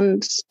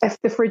and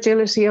the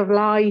fragility of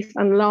life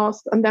and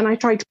loss. And then I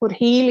try to put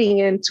healing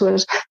into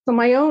it. So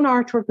my own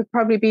artwork would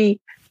probably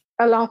be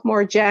a lot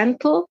more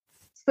gentle.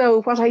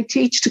 So what I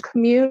teach to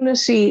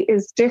community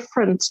is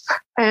different.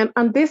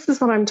 And this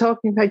is what I'm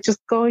talking about, just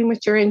going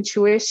with your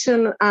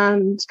intuition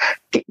and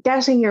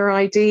getting your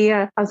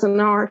idea as an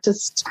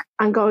artist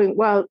and going,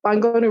 well,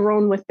 I'm going to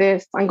run with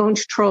this. I'm going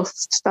to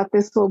trust that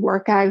this will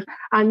work out.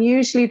 And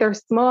usually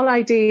there's small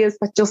ideas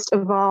that just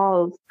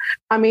evolve.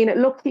 I mean,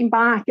 looking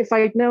back, if I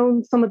had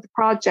known some of the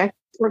projects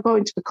were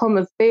going to become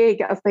as big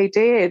as they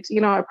did,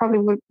 I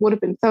probably would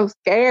have been so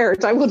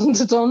scared I wouldn't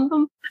have done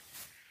them.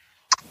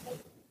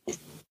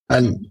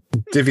 And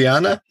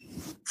Diviana,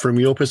 from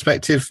your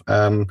perspective,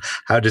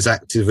 how does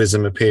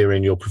activism appear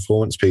in your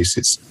performance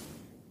pieces?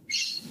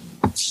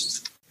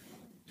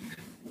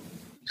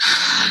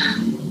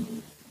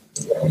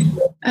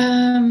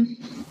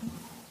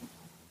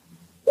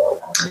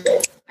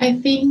 I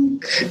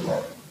think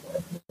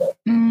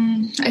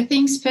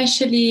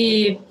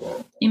especially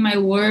in my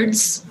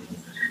words.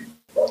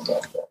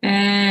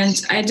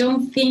 And I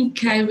don't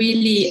think I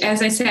really,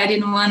 as I said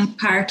in one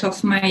part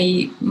of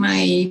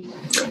my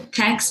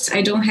text,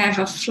 I don't have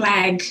a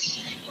flag.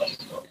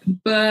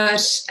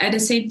 But at the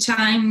same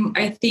time,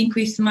 I think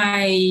with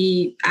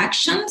my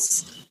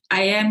actions,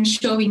 I am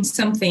showing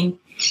something.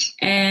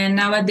 And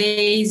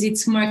nowadays,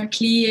 it's more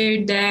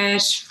clear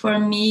that for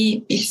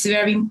me, it's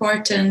very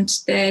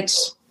important that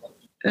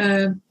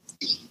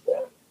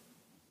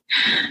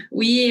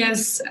we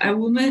as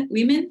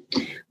women,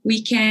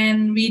 we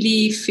can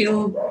really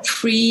feel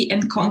free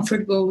and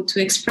comfortable to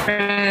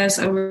express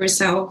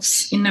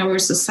ourselves in our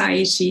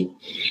society.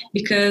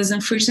 Because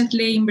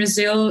unfortunately in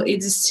Brazil,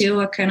 it is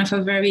still a kind of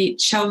a very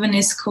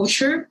chauvinist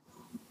culture.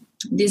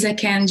 This I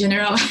can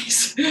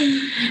generalize.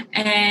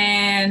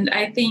 And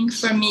I think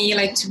for me,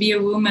 like to be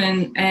a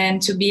woman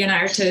and to be an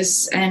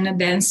artist and a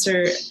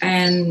dancer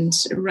and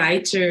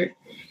writer,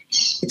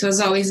 it was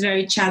always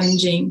very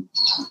challenging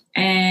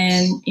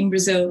and in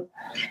Brazil.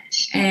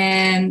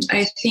 And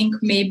I think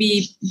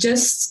maybe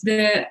just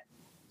to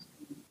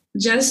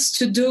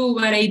do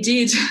what I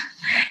did,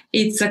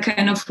 it's a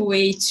kind of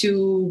way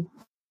to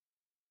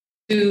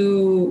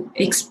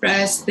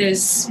express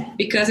this,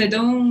 because I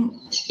don't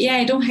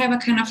have a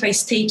kind of a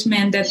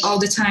statement that all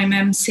the time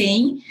I'm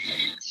saying.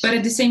 But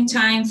at the same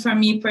time, for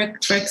me,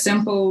 for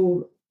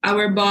example,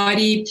 our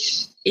body,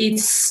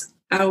 it's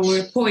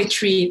our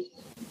poetry.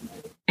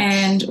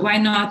 And why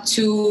not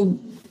to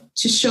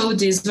show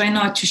this? Why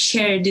not to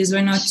share this?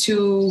 Why not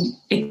to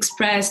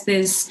express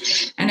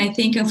this? And I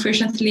think,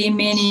 unfortunately,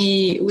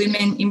 many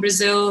women in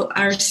Brazil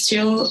are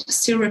still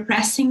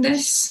repressing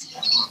this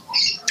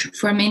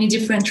for many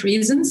different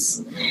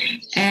reasons.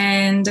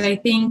 And I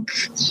think,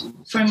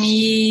 for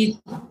me,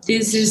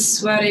 this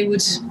is what I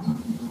would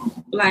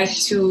like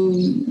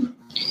to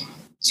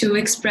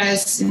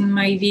express in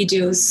my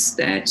videos,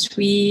 that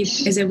we,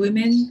 as a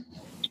woman,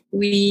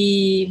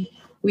 we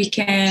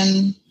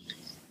can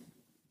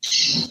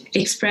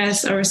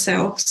express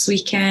ourselves,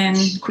 we can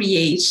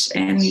create,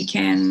 and we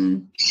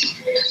can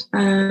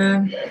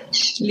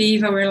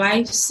live our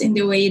lives in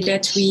the way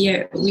that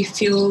we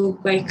feel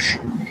like,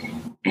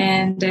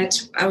 and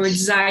that our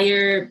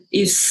desire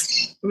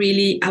is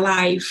really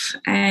alive,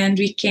 and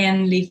we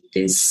can live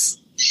this.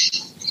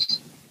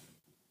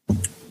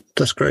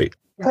 That's great.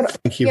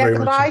 Thank you very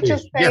much. Could I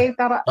just say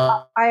that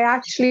I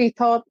actually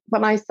thought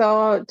when I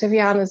saw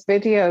Diviana's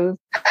videos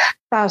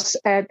that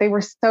they were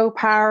so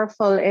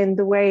powerful in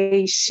the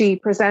way she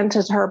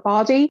presented her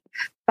body,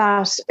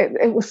 that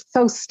it was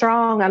so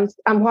strong.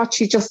 And what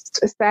she just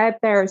said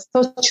there is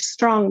such a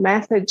strong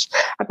message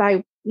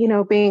about,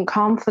 being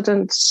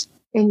confident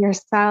in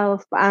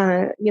yourself,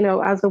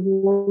 as a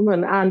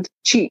woman. And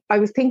I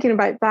was thinking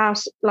about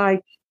that,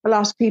 like a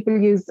lot of people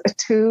use a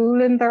tool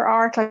in their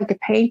art, like a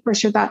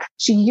paintbrush or that.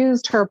 She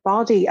used her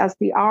body as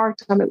the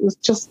art, and it was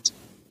just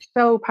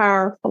so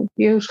powerful,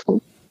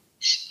 beautiful.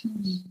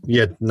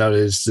 Yeah, no,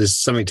 there's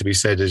something to be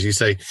said, as you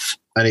say,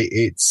 and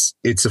it's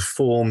a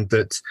form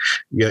that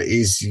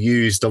is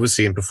used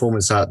obviously in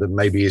performance art that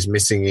maybe is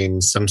missing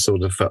in some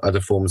sort of other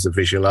forms of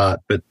visual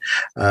art. But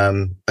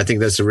I think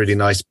that's a really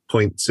nice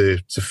point to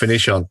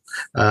finish on.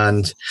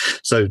 And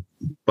so,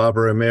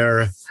 Barbara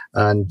O'Meara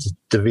and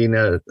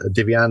Helena,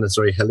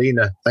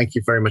 thank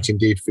you very much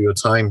indeed for your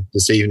time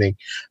this evening,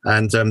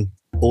 and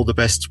all the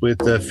best with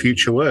the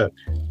future work.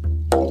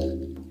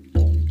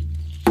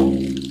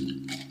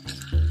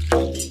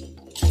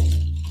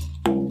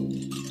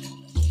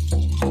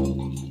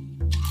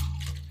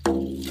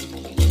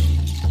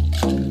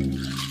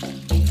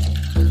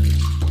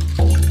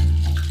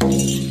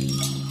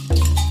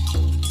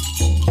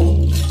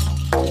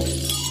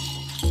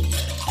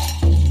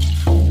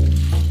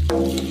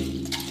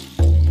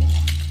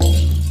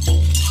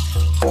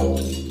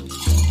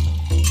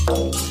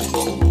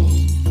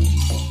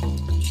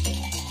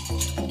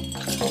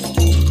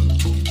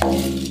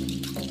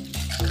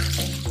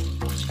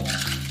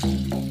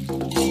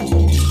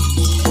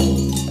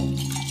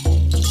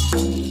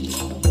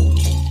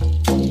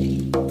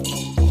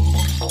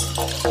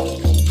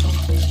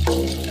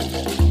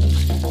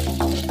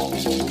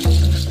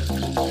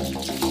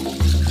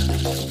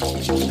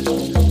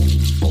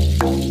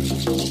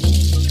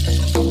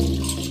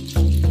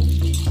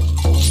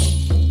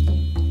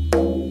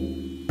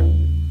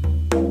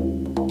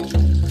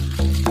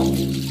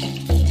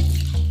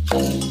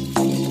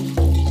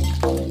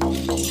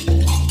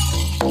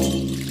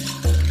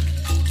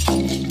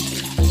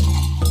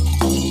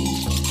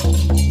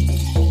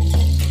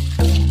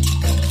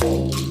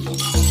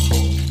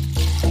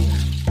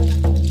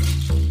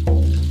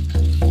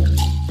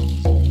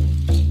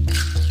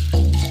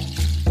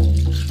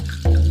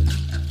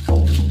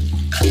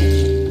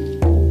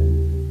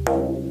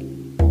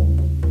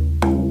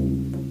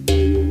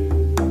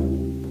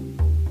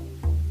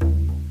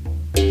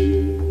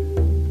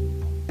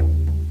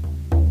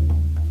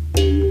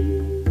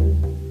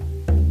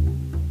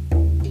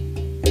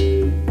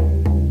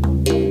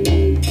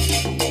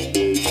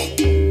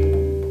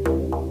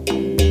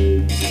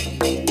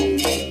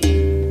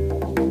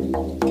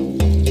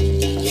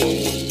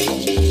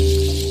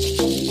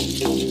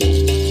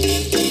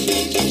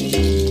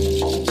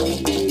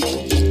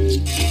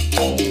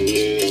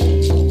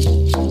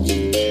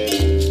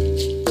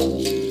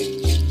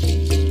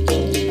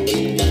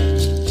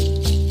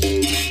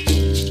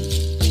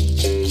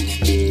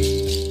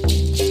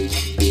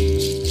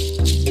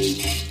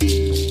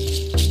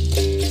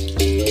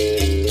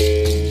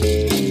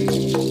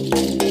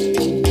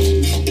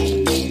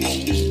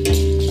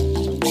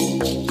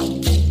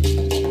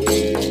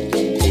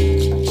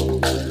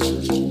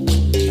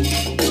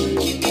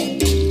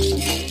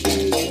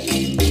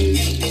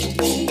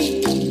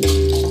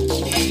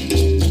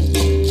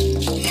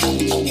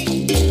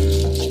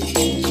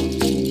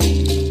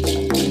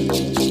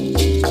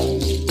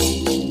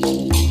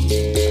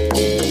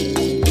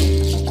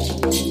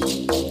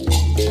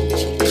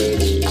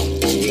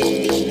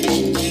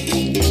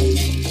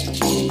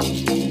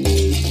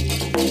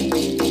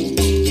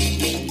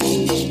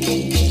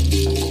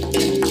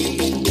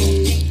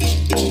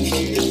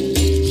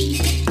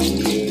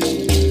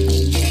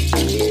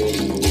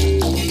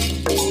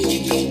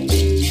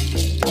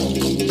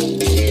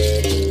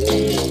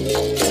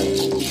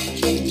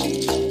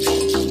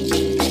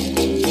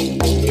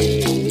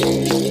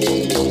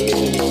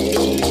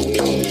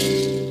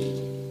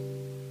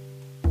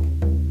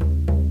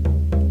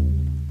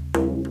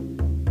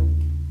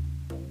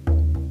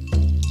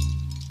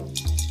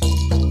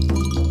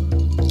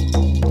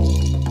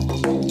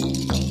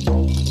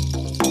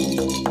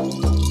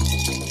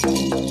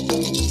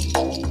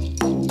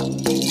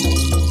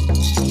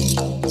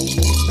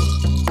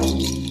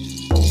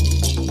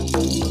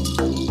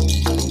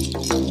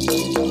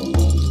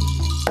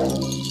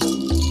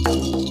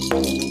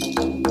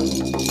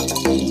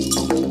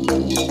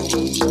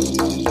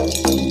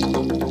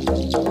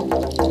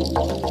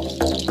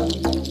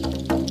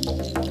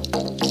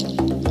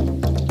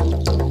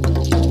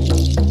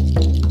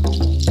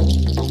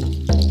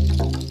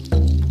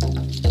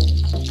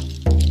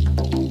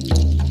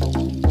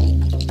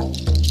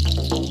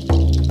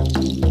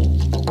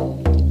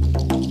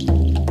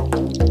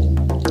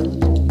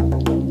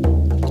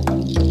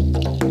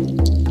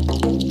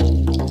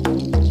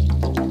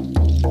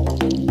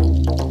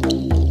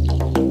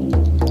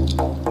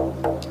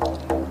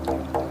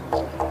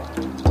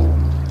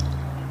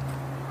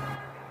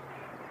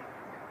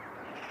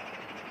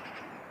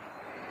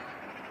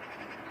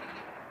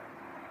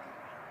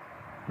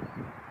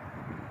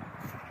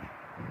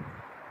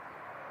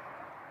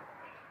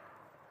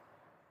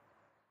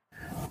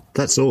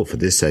 That's all for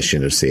this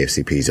session of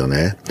CFCPs on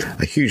Air.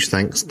 A huge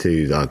thanks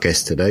to our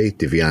guests today,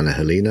 Divyana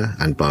Helena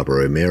and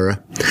Barbara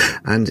O'Meara.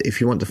 And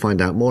if you want to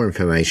find out more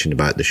information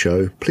about the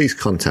show, please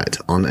contact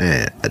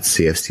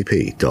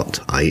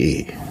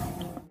onair@cfcp.ie.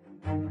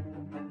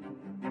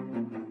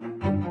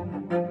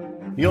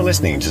 You're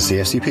listening to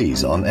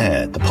CFCPs on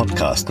Air, the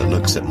podcast that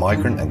looks at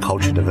migrant and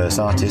culture diverse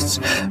artists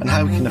and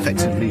how we can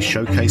effectively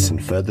showcase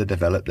and further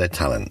develop their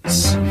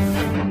talents.